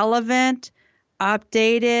relevant,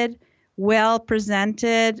 updated, well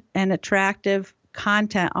presented, and attractive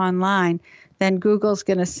content online, then Google's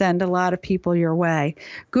going to send a lot of people your way.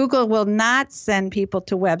 Google will not send people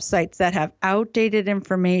to websites that have outdated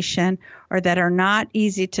information or that are not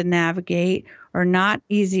easy to navigate or not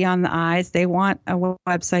easy on the eyes. They want a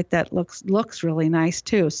website that looks really nice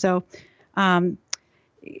too. So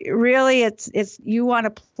really it's you want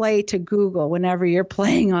to play to Google whenever you're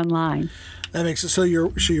playing online. That makes it so your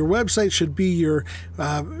website should be your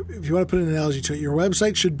if you want to put an analogy to it, your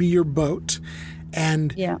website should be your boat.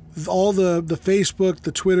 And all the Facebook,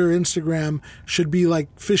 the Twitter, Instagram should be like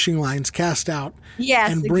fishing lines cast out.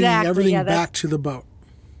 Yes, and bringing everything back to the boat.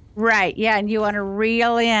 Right. Yeah, and you want to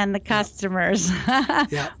reel in the customers.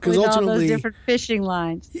 Yeah, because ultimately, all those different fishing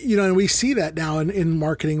lines. And we see that now in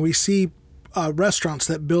marketing. We see restaurants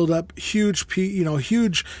that build up huge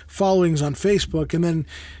followings on Facebook, and then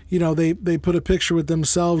they put a picture with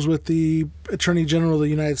themselves with the Attorney General of the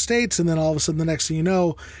United States, and then all of a sudden the next thing you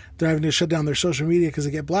know, they're having to shut down their social media because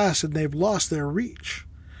they get blasted and they've lost their reach.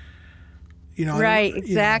 Right,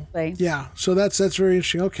 exactly. Yeah, so that's very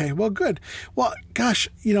interesting. Okay, well, good. Well, gosh,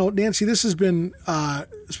 Nancy, this has been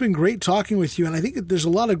it's been great talking with you, and I think that there's a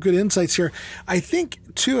lot of good insights here. I think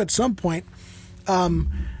too, at some point, I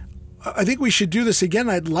think we should do this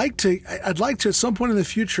again. I'd like to at some point in the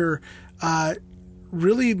future,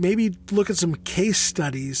 really maybe look at some case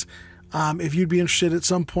studies. If you'd be interested at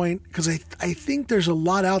some point, because I think there's a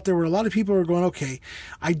lot out there where a lot of people are going, okay,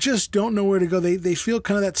 I just don't know where to go. They feel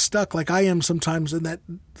kind of that stuck, like I am sometimes, in that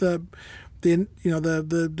the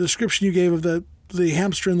description you gave of the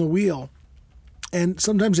hamster in the wheel. And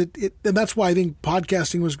sometimes and that's why I think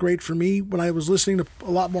podcasting was great for me when I was listening to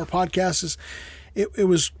a lot more podcasts. It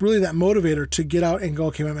was really that motivator to get out and go,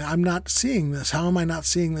 okay, wait a minute, I'm not seeing this. How am I not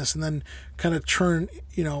seeing this? And then kind of turn,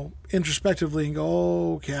 introspectively and go,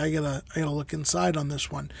 oh, okay, I gotta look inside on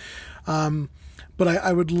this one. But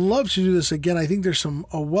I would love to do this again. I think there's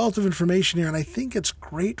a wealth of information here, and I think it's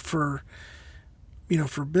great for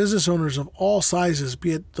business owners of all sizes,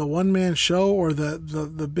 be it the one-man show or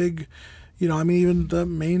the big, even the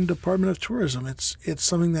Maine Department of Tourism. It's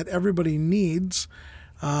something that everybody needs.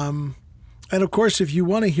 And of course, if you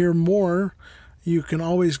want to hear more, you can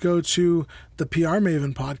always go to the PR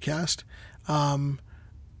Maven podcast. And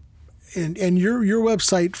your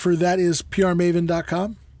website for that is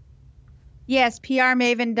prmaven.com? Yes,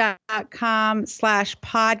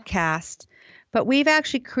 prmaven.com/podcast. But we've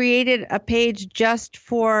actually created a page just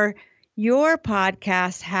for your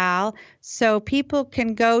podcast, Hal. So people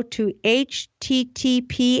can go to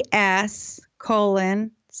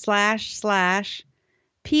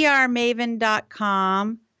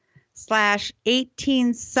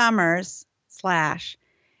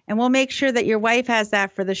and we'll make sure that your wife has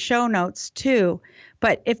that for the show notes too.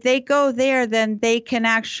 But if they go there, then they can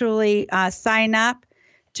actually sign up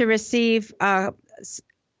to receive a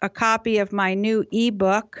copy of my new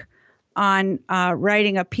ebook on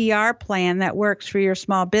writing a PR plan that works for your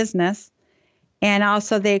small business. And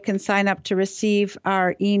also they can sign up to receive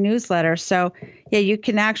our e-newsletter. So yeah, you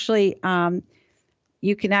can actually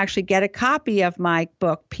get a copy of my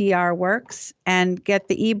book, PR Works, and get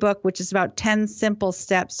the ebook, which is about 10 simple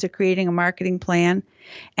steps to creating a marketing plan,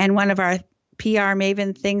 and one of our PR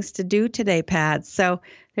Maven things to do today pads. So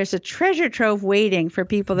there's a treasure trove waiting for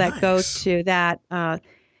people that go to that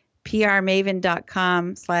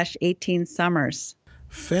prmaven.com/18summers.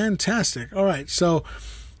 Fantastic. All right. So,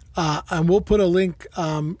 and we'll put a link.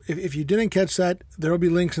 If you didn't catch that, there will be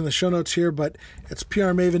links in the show notes here, but it's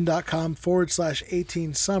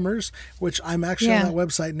prmaven.com/18summers, which I'm actually on that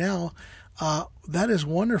website now. That is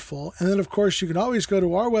wonderful. And then, of course, you can always go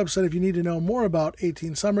to our website if you need to know more about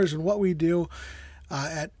 18 Summers and what we do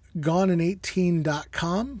at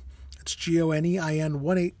gonein18.com. It's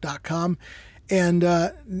GONEIN18.com. And,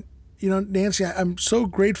 Nancy, I'm so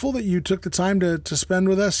grateful that you took the time to spend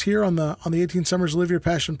with us here on the 18 Summers Live Your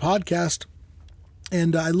Passion podcast.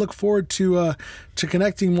 And I look forward to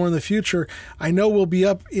connecting more in the future. I know we'll be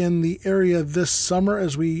up in the area this summer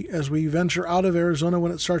as we venture out of Arizona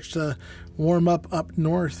when it starts to warm up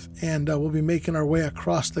north, and we'll be making our way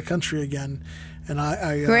across the country again. And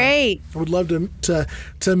I would love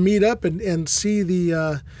to meet up and see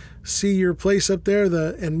see your place up there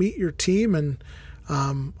and meet your team. And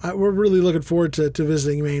we're really looking forward to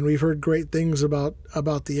visiting Maine. We've heard great things about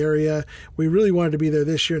the area. We really wanted to be there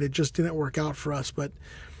this year, and it just didn't work out for us. But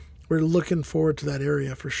we're looking forward to that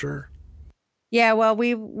area for sure. Yeah, well,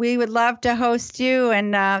 we would love to host you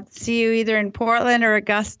and see you either in Portland or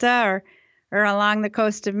Augusta or along the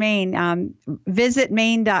coast of Maine.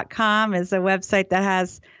 Visitmaine.com is a website that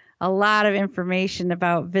has a lot of information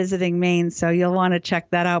about visiting Maine, so you'll want to check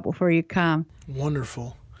that out before you come.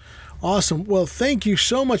 Wonderful. Awesome. Well, thank you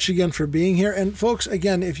so much again for being here. And folks,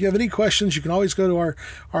 again, if you have any questions, you can always go to our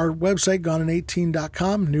website,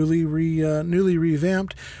 gonein18.com, newly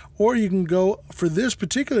revamped, or you can go for this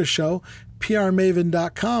particular show,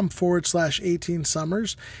 prmaven.com/18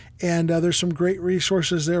 summers. And there's some great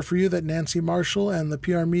resources there for you that Nancy Marshall and the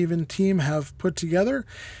PR Maven team have put together.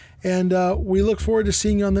 And we look forward to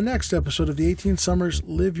seeing you on the next episode of the 18 Summers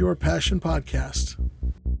Live Your Passion podcast.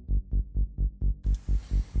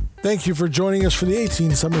 Thank you for joining us for the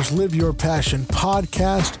 18 Summers Live Your Passion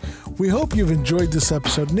podcast. We hope you've enjoyed this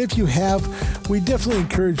episode, and if you have, we definitely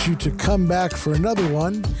encourage you to come back for another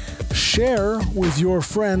one. Share with your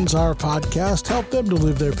friends our podcast, help them to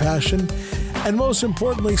live their passion, and most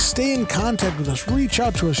importantly, stay in contact with us. Reach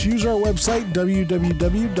out to us. Use our website,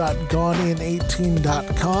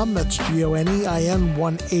 www.gonein18.com. That's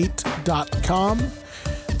GONEIN18.com.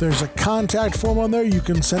 There's a contact form on there. You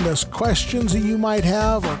can send us questions that you might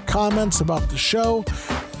have or comments about the show.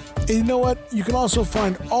 And you know what? You can also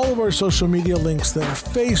find all of our social media links there.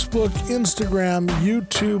 Facebook, Instagram,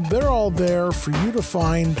 YouTube. They're all there for you to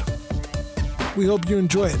find. We hope you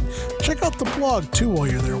enjoy it. Check out the blog too while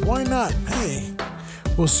you're there. Why not? Hey,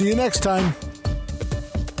 we'll see you next time.